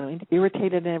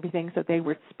 irritated and everything, so they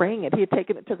were spraying it. He had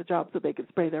taken it to the job so they could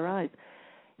spray their eyes.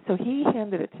 So he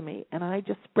handed it to me, and I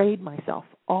just sprayed myself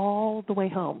all the way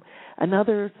home.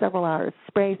 Another several hours,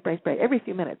 spray. Every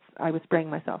few minutes I was spraying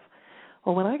myself.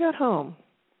 Well, when I got home,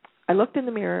 I looked in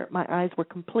the mirror. My eyes were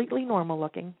completely normal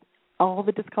looking. All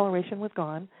the discoloration was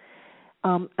gone.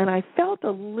 And I felt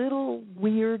a little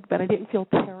weird, but I didn't feel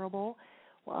terrible.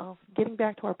 Well, getting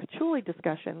back to our patchouli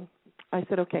discussion, I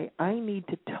said, okay, I need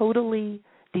to totally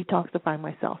detoxify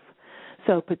myself.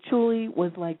 So patchouli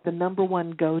was like the number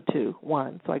one go-to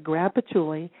one. So I grabbed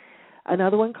patchouli,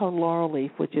 another one called laurel leaf,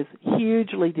 which is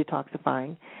hugely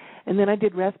detoxifying. And then I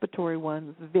did respiratory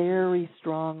ones, very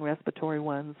strong respiratory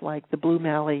ones, like the blue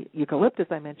mallee eucalyptus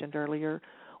I mentioned earlier,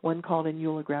 one called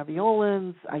Inula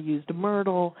graveolens. I used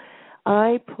myrtle.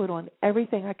 I put on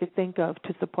everything I could think of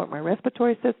to support my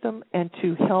respiratory system and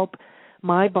to help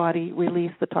my body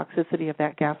release the toxicity of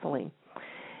that gasoline.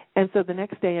 And so the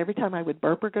next day, every time I would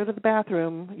burp or go to the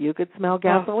bathroom, you could smell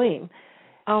gasoline.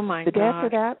 Oh my God. The day after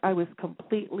that, I was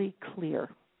completely clear.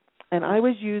 And I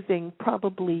was using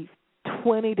probably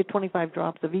 20 to 25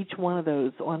 drops of each one of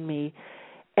those on me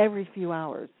every few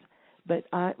hours. But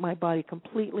my body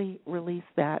completely released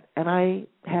that, and I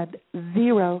had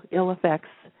zero ill effects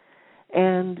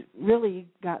and really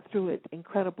got through it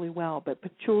incredibly well. But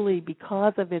patchouli,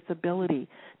 because of its ability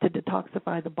to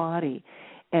detoxify the body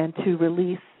and to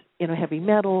release heavy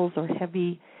metals or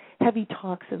heavy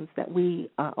toxins that we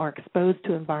are exposed to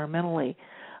environmentally,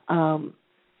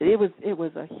 it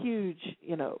was a huge,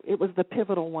 it was the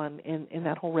pivotal one in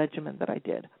that whole regimen that I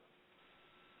did.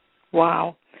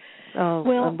 Wow. Oh,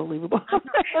 well, unbelievable.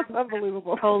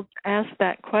 Unbelievable. Told to ask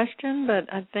that question,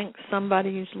 but I think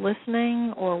somebody who's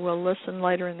listening or will listen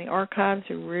later in the archives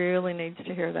who really needs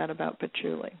to hear that about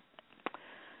patchouli.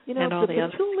 The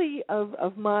patchouli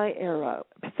of my era,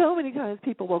 so many times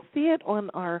people will see it on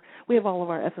we have all of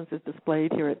our essences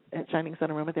displayed here at Shining Sun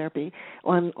Aromatherapy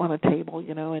on a table,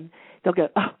 and they'll go,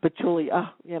 oh, patchouli,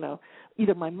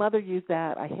 either my mother used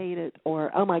that, I hate it,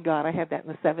 or, oh, my God, I had that in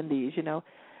the 70s,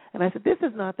 And I said, this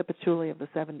is not the patchouli of the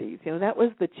 70s. That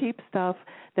was the cheap stuff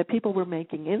that people were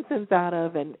making incense out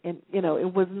of, and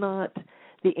it was not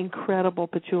the incredible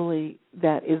patchouli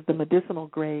that is the medicinal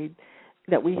grade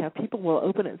that we have. People will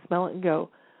open it and smell it and go,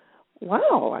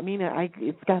 wow, I mean,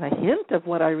 it's got a hint of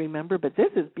what I remember, but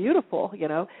this is beautiful,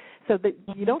 So that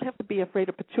you don't have to be afraid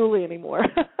of patchouli anymore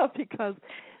because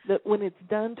when it's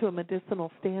done to a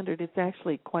medicinal standard, it's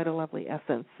actually quite a lovely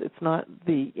essence. It's not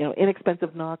the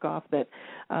inexpensive knockoff that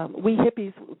we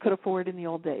hippies could afford in the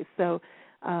old days. So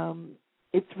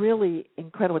it's really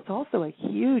incredible. It's also a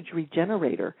huge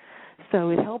regenerator. So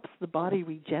it helps the body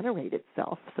regenerate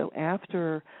itself. So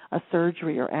after a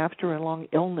surgery or after a long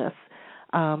illness,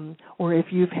 or if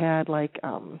you've had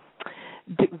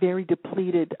very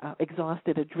depleted,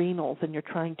 exhausted adrenals and you're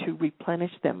trying to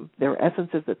replenish them, there are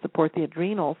essences that support the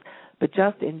adrenals, but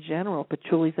just in general,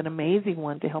 patchouli is an amazing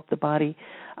one to help the body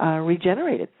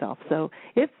regenerate itself. So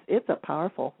it's a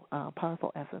powerful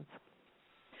essence.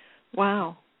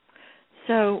 Wow.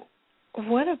 So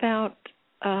what about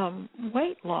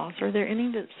weight loss? Are there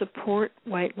any that support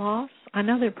weight loss? I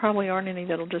know there probably aren't any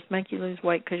that'll just make you lose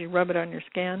weight because you rub it on your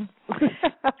skin.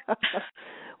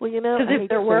 Well, because if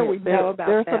there were, we'd know about that.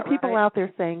 There are some people out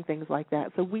there saying things like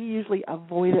that. So we usually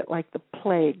avoid it like the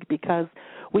plague because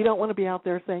we don't want to be out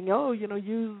there saying, oh,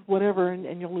 use whatever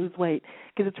and you'll lose weight,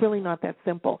 because it's really not that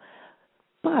simple.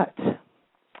 But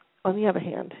on the other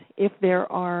hand, if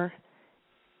there are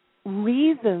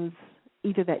reasons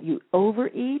either that you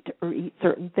overeat or eat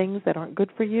certain things that aren't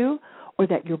good for you, or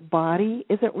that your body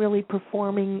isn't really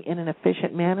performing in an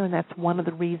efficient manner, and that's one of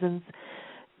the reasons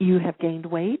you have gained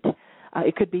weight.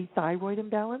 It could be thyroid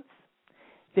imbalance.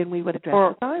 Then we would address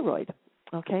the thyroid.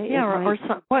 Okay. Yeah. Or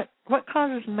what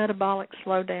causes metabolic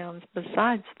slowdowns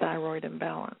besides thyroid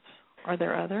imbalance? Are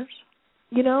there others?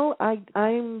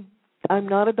 I'm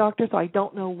not a doctor, so I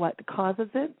don't know what causes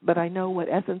it, but I know what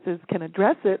essences can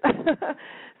address it.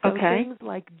 So things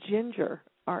like ginger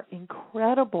are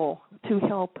incredible to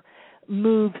help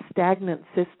move stagnant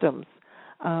systems.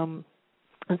 And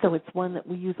so it's one that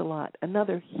we use a lot.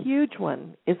 Another huge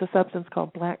one is a substance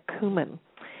called black cumin.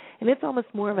 And it's almost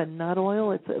more of a nut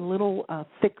oil. It's a little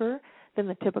thicker than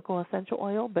the typical essential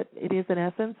oil, but it is an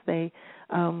essence. They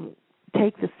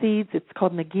take the seeds. It's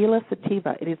called Nigella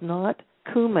sativa. It is not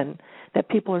cumin that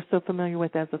people are so familiar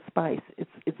with as a spice.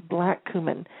 It's black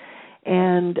cumin.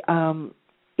 And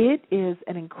it is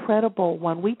an incredible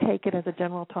one. We take it as a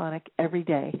general tonic every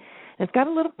day. And it's got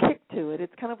a little kick to it.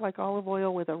 It's kind of like olive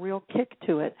oil with a real kick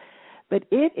to it. But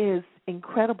it is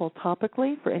incredible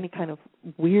topically for any kind of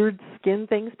weird skin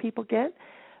things people get.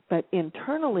 But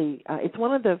internally, it's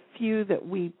one of the few that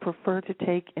we prefer to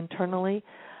take internally.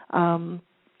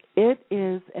 It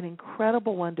is an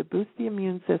incredible one to boost the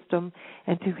immune system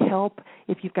and to help,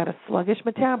 if you've got a sluggish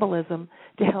metabolism,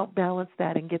 to help balance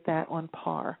that and get that on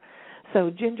par. So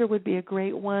ginger would be a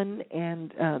great one,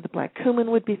 and the black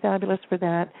cumin would be fabulous for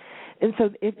that. And so,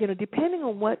 depending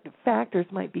on what factors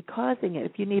might be causing it,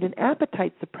 if you need an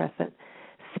appetite suppressant,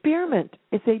 spearmint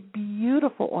is a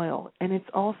beautiful oil, and it's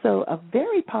also a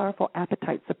very powerful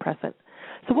appetite suppressant.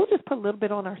 So we'll just put a little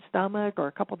bit on our stomach or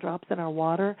a couple drops in our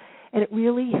water, and it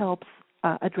really helps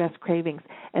address cravings.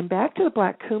 And back to the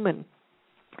black cumin,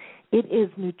 it is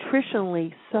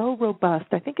nutritionally so robust.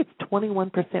 I think it's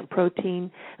 21%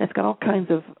 protein, and it's got all kinds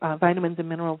of vitamins and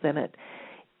minerals in it.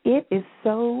 It is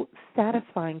so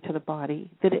satisfying to the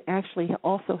body that it actually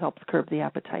also helps curb the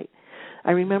appetite.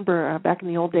 I remember back in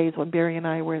the old days when Barry and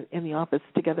I were in the office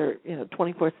together,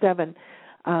 24/7,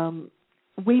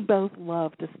 we both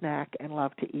loved to snack and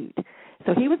loved to eat.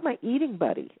 So he was my eating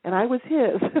buddy, and I was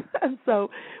his. And so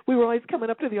we were always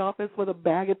coming up to the office with a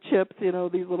bag of chips, these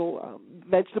little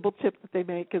vegetable chips that they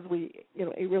make because we,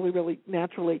 ate really, really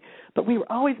naturally. But we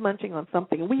were always munching on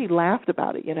something, and we laughed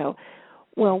about it,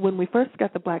 Well, when we first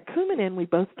got the black cumin in, we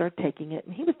both started taking it,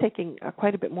 and he was taking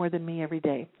quite a bit more than me every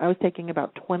day. I was taking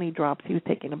about 20 drops. He was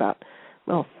taking about,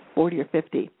 40 or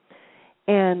 50.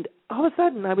 And all of a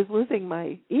sudden, I was losing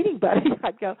my eating buddy.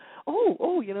 I'd go,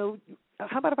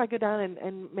 how about if I go down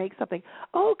and make something?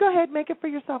 Oh, go ahead, make it for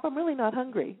yourself. I'm really not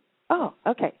hungry. Oh,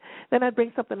 okay. Then I'd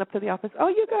bring something up to the office. Oh,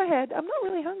 you go ahead. I'm not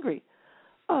really hungry.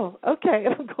 Oh, okay.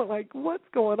 And I'm going like, what's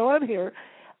going on here?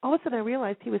 All of a sudden, I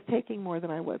realized he was taking more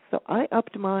than I was. So I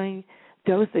upped my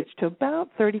dosage to about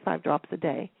 35 drops a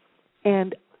day.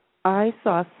 And I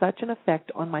saw such an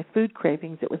effect on my food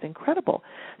cravings. It was incredible.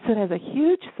 So it has a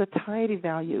huge satiety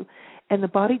value, and the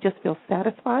body just feels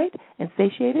satisfied and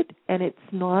satiated, and it's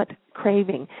not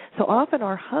craving. So often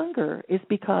our hunger is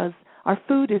because our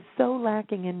food is so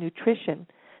lacking in nutrition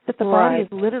that the body is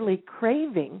literally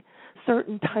craving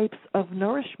certain types of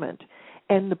nourishment.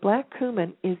 And the black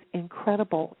cumin is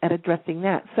incredible at addressing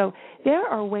that. So there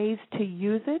are ways to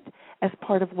use it as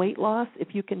part of weight loss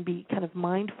if you can be kind of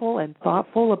mindful and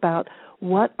thoughtful about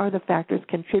what are the factors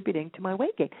contributing to my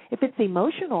weight gain. If it's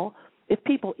emotional, if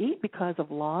people eat because of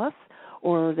loss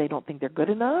or they don't think they're good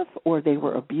enough or they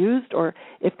were abused, or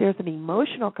if there's an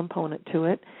emotional component to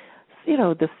it,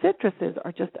 the citruses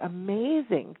are just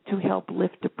amazing to help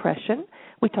lift depression.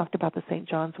 We talked about the St.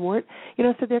 John's wort.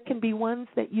 So there can be ones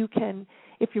that you can,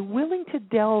 if you're willing to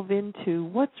delve into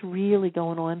what's really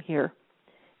going on here.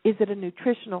 Is it a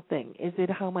nutritional thing? Is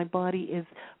it how my body is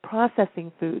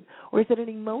processing food? Or is it an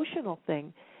emotional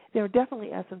thing? There are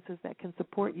definitely essences that can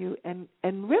support you and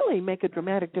really make a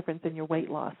dramatic difference in your weight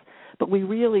loss. But we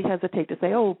really hesitate to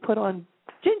say, put on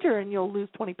ginger and you'll lose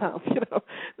 20 pounds.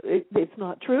 It's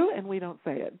not true, and we don't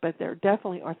say it. But there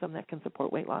definitely are some that can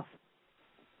support weight loss.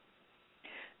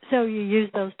 So you use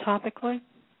those topically?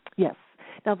 Yes.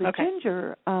 Now the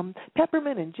ginger,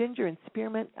 peppermint and ginger and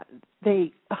spearmint,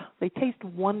 they taste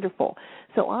wonderful.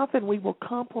 So often we will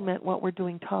complement what we're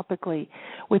doing topically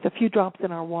with a few drops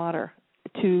in our water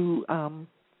to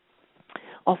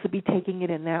also be taking it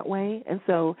in that way. And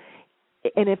so,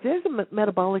 and if there's a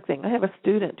metabolic thing, I have a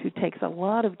student who takes a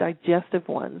lot of digestive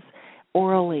ones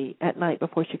orally at night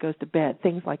before she goes to bed,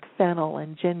 things like fennel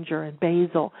and ginger and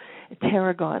basil,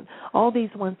 tarragon, all these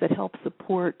ones that help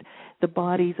support the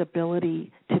body's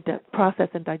ability to process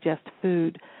and digest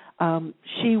food.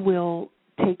 She will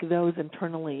take those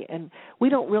internally, and we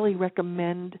don't really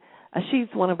recommend. She's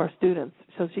one of our students,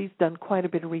 so she's done quite a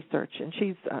bit of research, and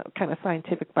she's kind of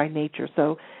scientific by nature,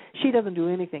 so she doesn't do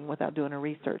anything without doing her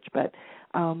research. But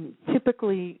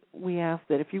typically we ask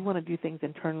that if you want to do things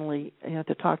internally,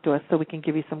 to talk to us so we can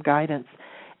give you some guidance.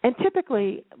 And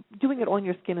typically, doing it on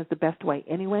your skin is the best way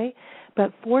anyway.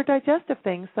 But for digestive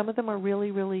things, some of them are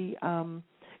really, really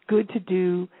good to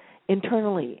do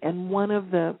internally. And one of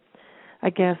the,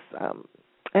 I guess,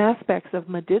 aspects of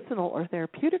medicinal or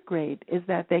therapeutic grade is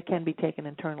that they can be taken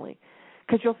internally.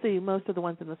 Because you'll see most of the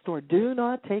ones in the store do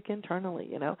not take internally,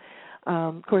 you know.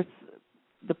 Of course,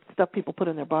 the stuff people put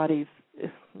in their bodies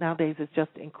nowadays is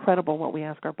just incredible what we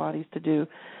ask our bodies to do.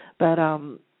 But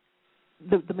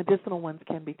the medicinal ones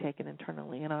can be taken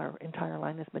internally, and our entire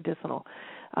line is medicinal.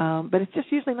 But it's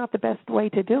just usually not the best way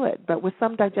to do it. But with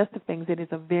some digestive things, it is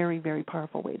a very, very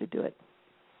powerful way to do it.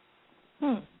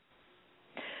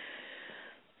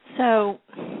 So,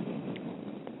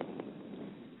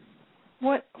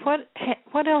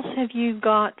 what else have you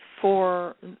got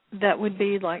for that would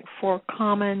be like for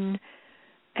common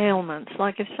ailments?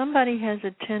 Like if somebody has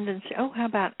a tendency, how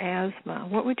about asthma?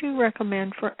 What would you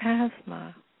recommend for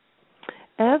asthma?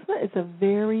 Asthma is a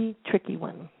very tricky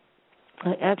one.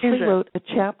 I actually wrote a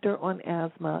chapter on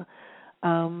asthma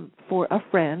for a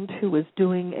friend who was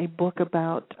doing a book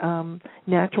about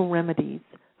natural remedies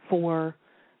for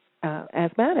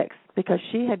asthmatics, because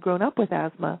she had grown up with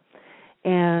asthma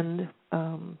and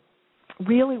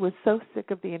really was so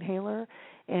sick of the inhaler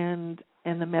and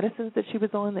the medicines that she was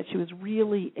on that she was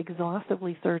really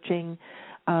exhaustively searching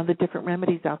the different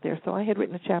remedies out there. So I had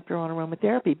written a chapter on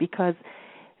aromatherapy because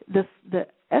the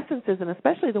essences, and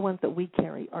especially the ones that we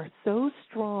carry, are so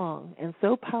strong and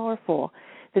so powerful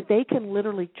that they can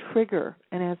literally trigger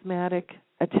an asthmatic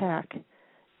attack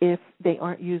if they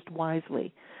aren't used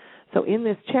wisely. So in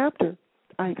this chapter,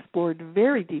 I explored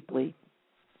very deeply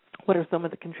what are some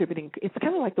of the contributing. It's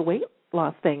kind of like the weight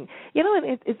loss thing, you know,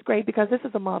 and it's great because this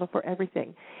is a model for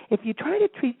everything. If you try to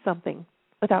treat something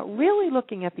without really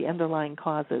looking at the underlying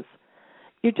causes,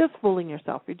 you're just fooling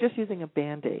yourself. You're just using a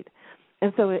Band-Aid.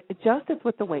 And so just as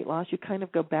with the weight loss, you kind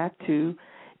of go back to,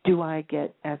 do I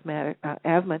get asthma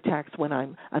attacks when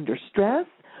I'm under stress,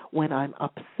 when I'm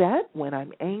upset, when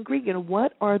I'm angry? You know,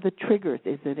 what are the triggers?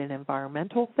 Is it an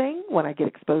environmental thing when I get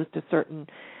exposed to certain,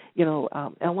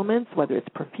 elements, whether it's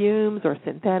perfumes or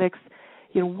synthetics?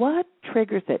 You know, what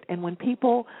triggers it? And when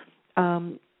people,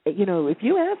 if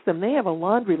you ask them, they have a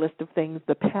laundry list of things,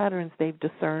 the patterns they've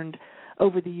discerned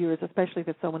over the years, especially if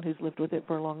it's someone who's lived with it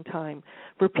for a long time.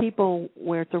 For people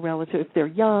where it's a relative, if they're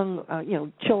young,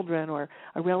 children, or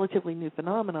a relatively new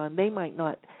phenomenon, they might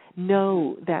not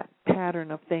know that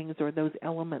pattern of things or those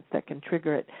elements that can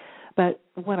trigger it. But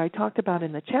what I talked about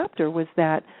in the chapter was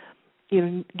that,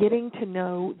 getting to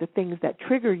know the things that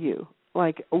trigger you.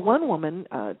 Like one woman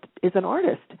is an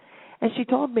artist, and she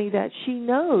told me that she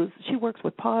knows, she works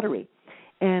with pottery,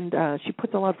 and she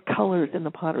puts a lot of colors in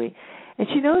the pottery. And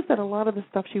she knows that a lot of the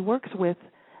stuff she works with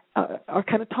are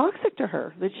kind of toxic to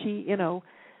her, that she,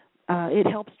 it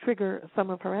helps trigger some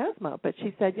of her asthma. But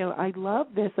she said, I love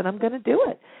this and I'm going to do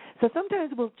it. So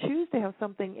sometimes we'll choose to have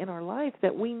something in our life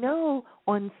that we know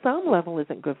on some level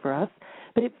isn't good for us,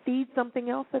 but it feeds something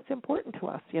else that's important to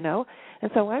us,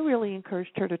 And so I really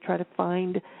encouraged her to try to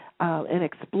find and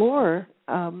explore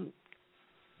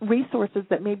resources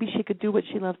that maybe she could do what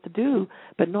she loves to do,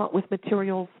 but not with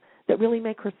materials that really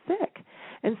make her sick.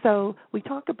 And so we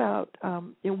talk about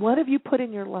what have you put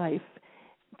in your life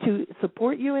to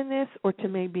support you in this, or to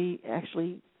maybe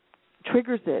actually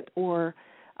triggers it or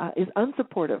is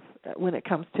unsupportive when it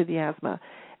comes to the asthma.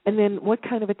 And then what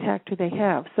kind of attack do they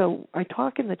have? So I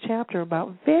talk in the chapter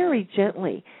about very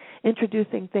gently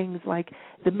introducing things like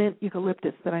the mint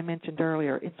eucalyptus that I mentioned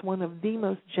earlier. It's one of the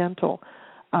most gentle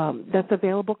that's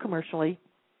available commercially.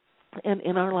 And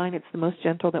in our line, it's the most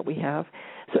gentle that we have.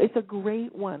 So it's a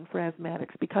great one for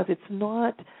asthmatics because it's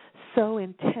not so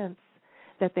intense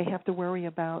that they have to worry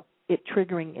about it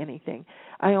triggering anything.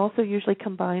 I also usually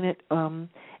combine it and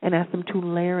ask them to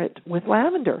layer it with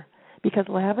lavender, because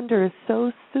lavender is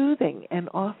so soothing. And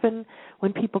often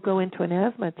when people go into an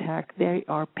asthma attack, they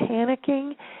are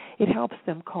panicking. It helps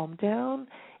them calm down.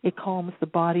 It calms the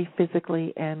body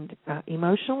physically and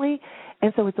emotionally.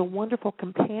 And so it's a wonderful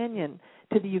companion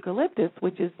to the eucalyptus,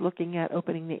 which is looking at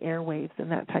opening the airwaves and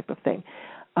that type of thing.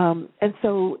 And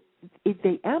so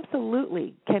they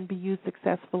absolutely can be used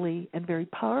successfully and very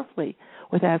powerfully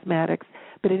with asthmatics,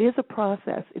 but it is a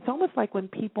process. It's almost like when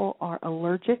people are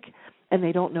allergic and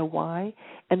they don't know why,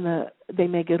 and they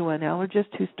may go to an allergist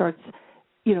who starts,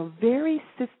 very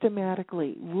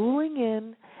systematically ruling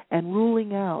in and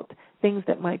ruling out things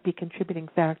that might be contributing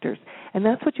factors. And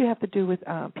that's what you have to do with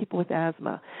people with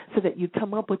asthma, so that you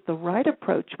come up with the right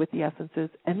approach with the essences,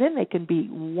 and then they can be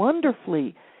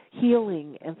wonderfully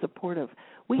healing and supportive.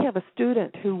 We have a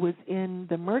student who was in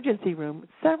the emergency room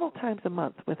several times a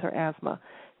month with her asthma,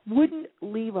 wouldn't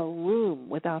leave a room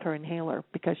without her inhaler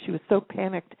because she was so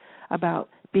panicked about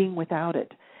being without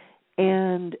it.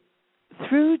 And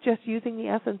through just using the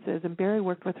essences, and Barry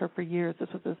worked with her for years. This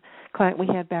was a client we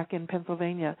had back in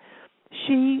Pennsylvania.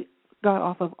 She got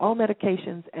off of all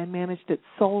medications and managed it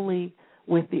solely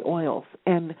with the oils.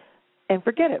 And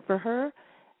forget it, for her,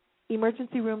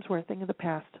 emergency rooms were a thing of the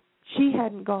past. She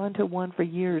hadn't gone to one for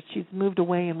years. She's moved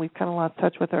away, and we've kind of lost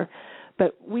touch with her.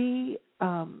 But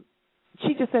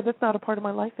she just said, that's not a part of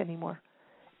my life anymore.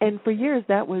 And for years,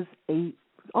 that was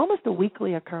almost a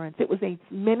weekly occurrence. It was a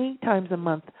many times a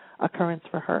month occurrence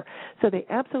for her. So they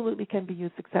absolutely can be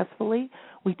used successfully.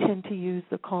 We tend to use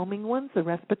the calming ones, the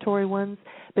respiratory ones,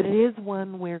 but it is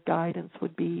one where guidance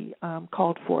would be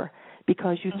called for,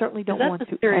 because you certainly don't want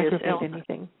to aggravate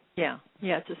anything. Yeah,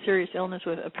 it's a serious illness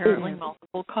with apparently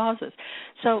multiple causes.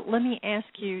 So let me ask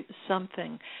you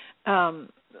something.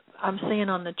 I'm seeing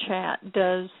on the chat,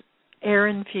 does air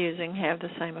infusing have the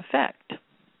same effect?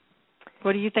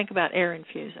 What do you think about air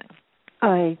infusing?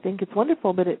 I think it's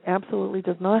wonderful, but it absolutely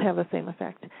does not have the same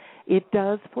effect. It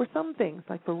does for some things,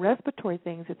 like for respiratory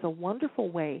things. It's a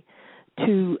wonderful way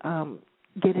to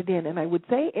get it in. And I would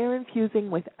say air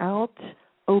infusing without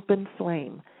open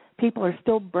flame. People are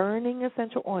still burning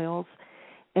essential oils,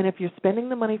 and if you're spending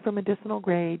the money for medicinal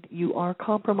grade, you are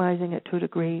compromising it to a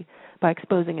degree by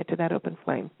exposing it to that open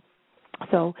flame.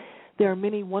 So there are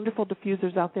many wonderful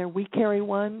diffusers out there. We carry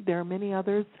one. There are many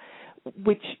others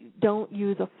which don't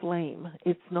use a flame.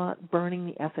 It's not burning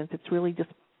the essence. It's really just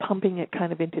pumping it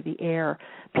kind of into the air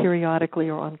periodically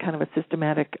or on kind of a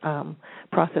systematic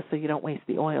process so you don't waste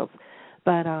the oils.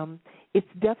 But it's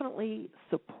definitely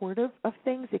supportive of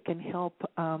things. It can help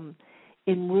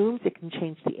in rooms. It can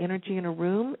change the energy in a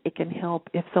room. It can help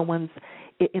if someone's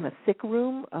in a sick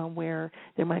room where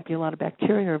there might be a lot of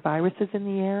bacteria or viruses in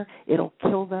the air. It'll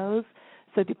kill those.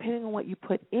 So depending on what you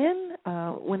put in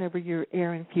whenever you're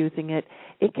air infusing it,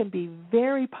 it can be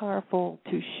very powerful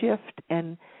to shift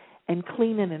and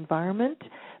clean an environment,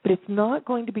 but it's not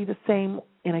going to be the same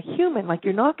in a human. Like,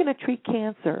 you're not going to treat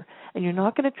cancer, and you're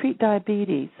not going to treat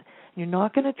diabetes, and you're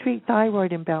not going to treat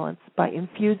thyroid imbalance by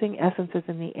infusing essences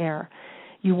in the air.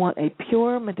 You want a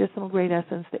pure medicinal-grade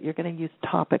essence that you're going to use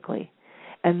topically,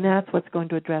 and that's what's going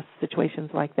to address situations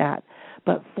like that.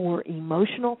 But for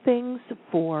emotional things,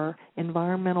 for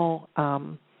environmental,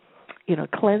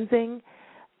 cleansing,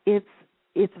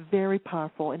 it's very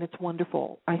powerful and it's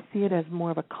wonderful. I see it as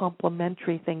more of a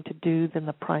complementary thing to do than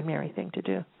the primary thing to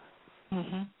do.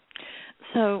 Mm-hmm.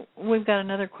 So we've got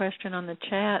another question on the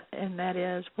chat, and that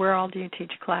is, where all do you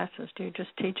teach classes? Do you just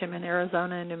teach them in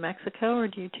Arizona and New Mexico, or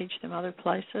do you teach them other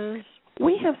places?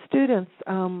 We have students,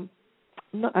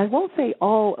 I won't say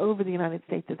all over the United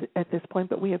States at this point,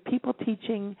 but we have people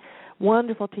teaching,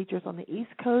 wonderful teachers on the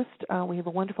East Coast. We have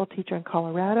a wonderful teacher in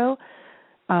Colorado.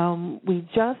 We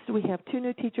have 2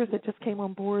 new teachers that just came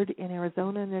on board in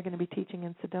Arizona, and they're going to be teaching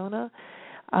in Sedona.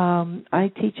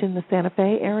 I teach in the Santa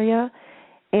Fe area,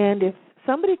 and if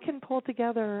somebody can pull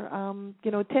together,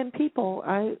 10 people,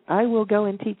 I will go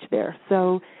and teach there.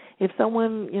 So if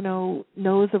someone,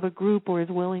 knows of a group or is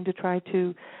willing to try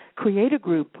to create a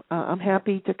group, I'm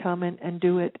happy to come and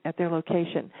do it at their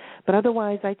location. But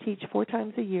otherwise, I teach 4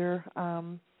 times a year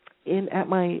at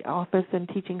my office and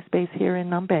teaching space here in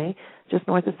Numbay, just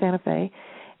north of Santa Fe.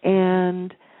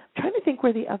 And I'm trying to think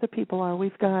where the other people are.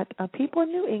 We've got people in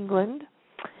New England,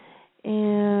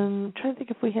 and I'm trying to think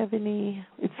if we have any.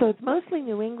 So it's mostly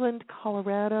New England,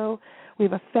 Colorado. We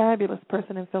have a fabulous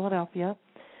person in Philadelphia,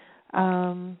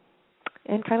 and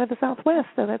kind of the Southwest.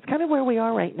 So that's kind of where we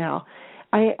are right now.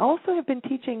 I also have been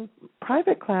teaching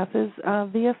private classes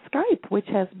via Skype, which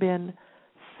has been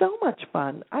so much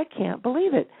fun. I can't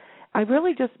believe it. I've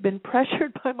really just been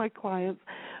pressured by my clients.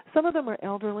 Some of them are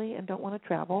elderly and don't want to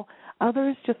travel.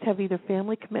 Others just have either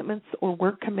family commitments or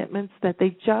work commitments that they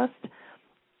just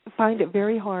find it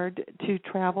very hard to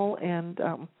travel and,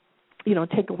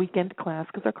 take a weekend class,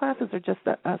 because our classes are just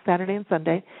Saturday and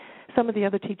Sunday. Some of the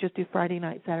other teachers do Friday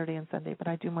night, Saturday, and Sunday, but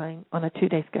I do mine on a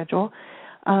 2-day schedule.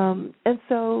 And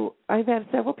so I've had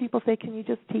several people say, can you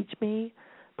just teach me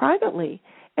privately?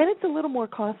 And it's a little more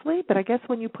costly, but I guess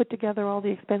when you put together all the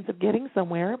expense of getting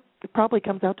somewhere, it probably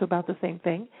comes out to about the same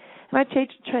thing. And I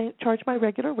charge my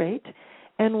regular rate,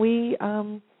 and we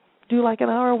do like an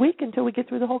hour a week until we get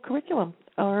through the whole curriculum,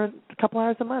 or a couple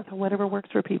hours a month, or whatever works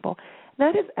for people.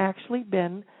 That has actually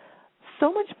been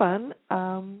so much fun.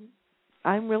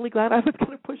 I'm really glad I was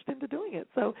kind of pushed into doing it.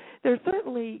 So there's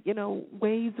certainly,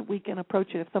 ways we can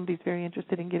approach it if somebody's very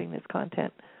interested in getting this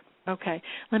content. Okay.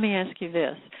 Let me ask you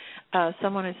this.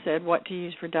 Someone has said, what to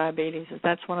use for diabetes.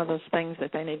 That's one of those things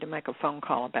that they need to make a phone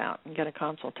call about and get a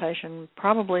consultation,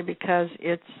 probably because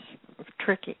it's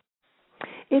tricky.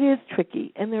 It is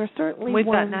tricky, and there are certainly We've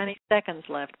ones... got 90 seconds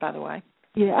left, by the way.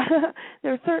 Yeah.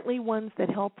 There are certainly ones that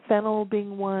help, fennel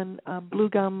being one, blue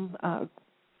gum,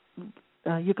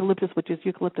 eucalyptus, which is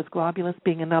Eucalyptus globulus,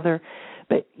 being another.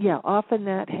 But, yeah, often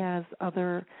that has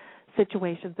other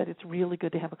situations that it's really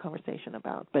good to have a conversation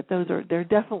about. But they're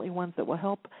definitely ones that will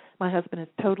help. My husband is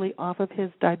totally off of his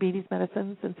diabetes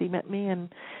medicine since he met me and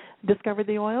discovered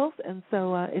the oils, and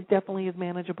so it definitely is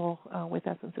manageable with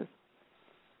essences.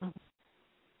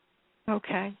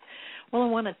 Okay. Well, I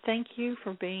want to thank you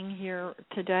for being here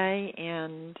today,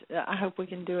 and I hope we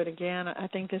can do it again. I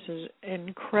think this is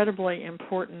incredibly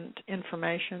important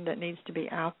information that needs to be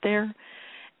out there,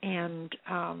 and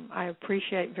I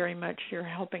appreciate very much your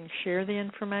helping share the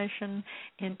information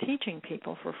and teaching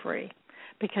people for free,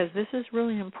 because this is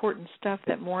really important stuff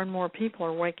that more and more people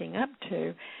are waking up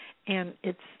to, and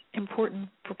it's important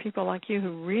for people like you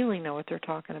who really know what they're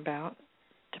talking about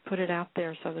to put it out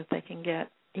there so that they can get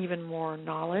even more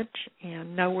knowledge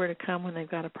and know where to come when they've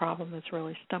got a problem that's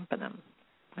really stumping them.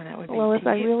 And that would be Lois,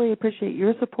 I really appreciate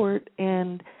your support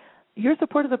and your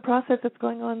support of the process that's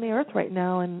going on in the earth right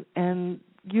now. And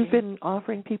you've been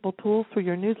offering people tools through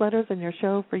your newsletters and your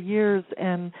show for years,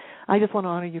 and I just want to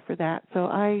honor you for that. So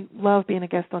I love being a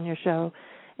guest on your show,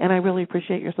 and I really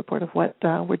appreciate your support of what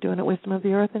we're doing at Wisdom of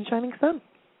the Earth and Shining Sun.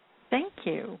 Thank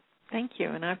you. Thank you,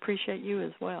 and I appreciate you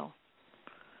as well.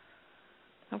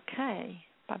 Okay.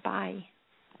 Bye-bye.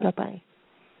 Bye-bye.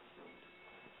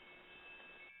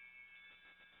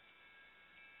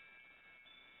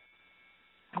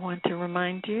 I want to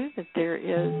remind you that there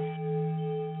is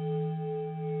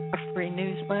a free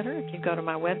newsletter. If you go to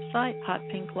my website,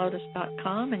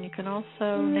 hotpinklotus.com, and you can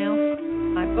also now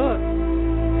find my book,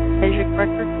 Asic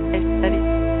Records, Case Studies,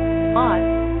 Live,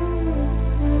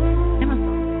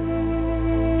 Amazon.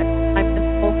 Type this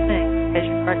whole thing,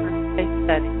 Asic Records, Case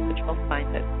Studies, but you'll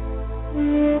find it.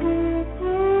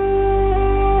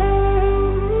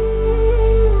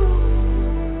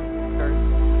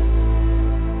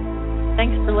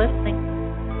 Thanks for listening.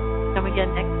 Come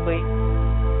again next week.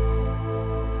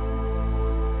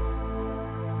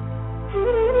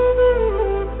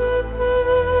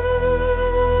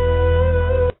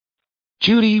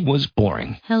 Judy was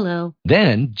boring. Hello.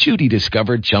 Then Judy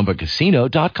discovered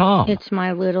ChumbaCasino.com. It's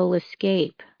my little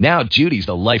escape. Now Judy's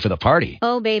the life of the party.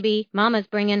 Oh, baby, mama's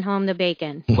bringing home the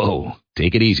bacon. Whoa,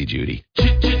 take it easy, Judy.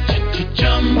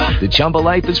 The Chumba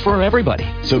life is for everybody.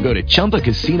 So go to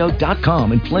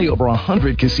ChumbaCasino.com and play over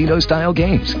 100 casino-style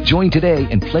games. Join today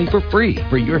and play for free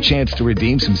for your chance to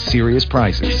redeem some serious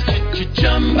prizes.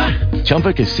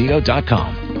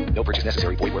 ChumbaCasino.com. No purchase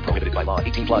necessary. Void where prohibited by law.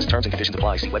 18+ terms and conditions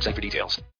apply. See website for details.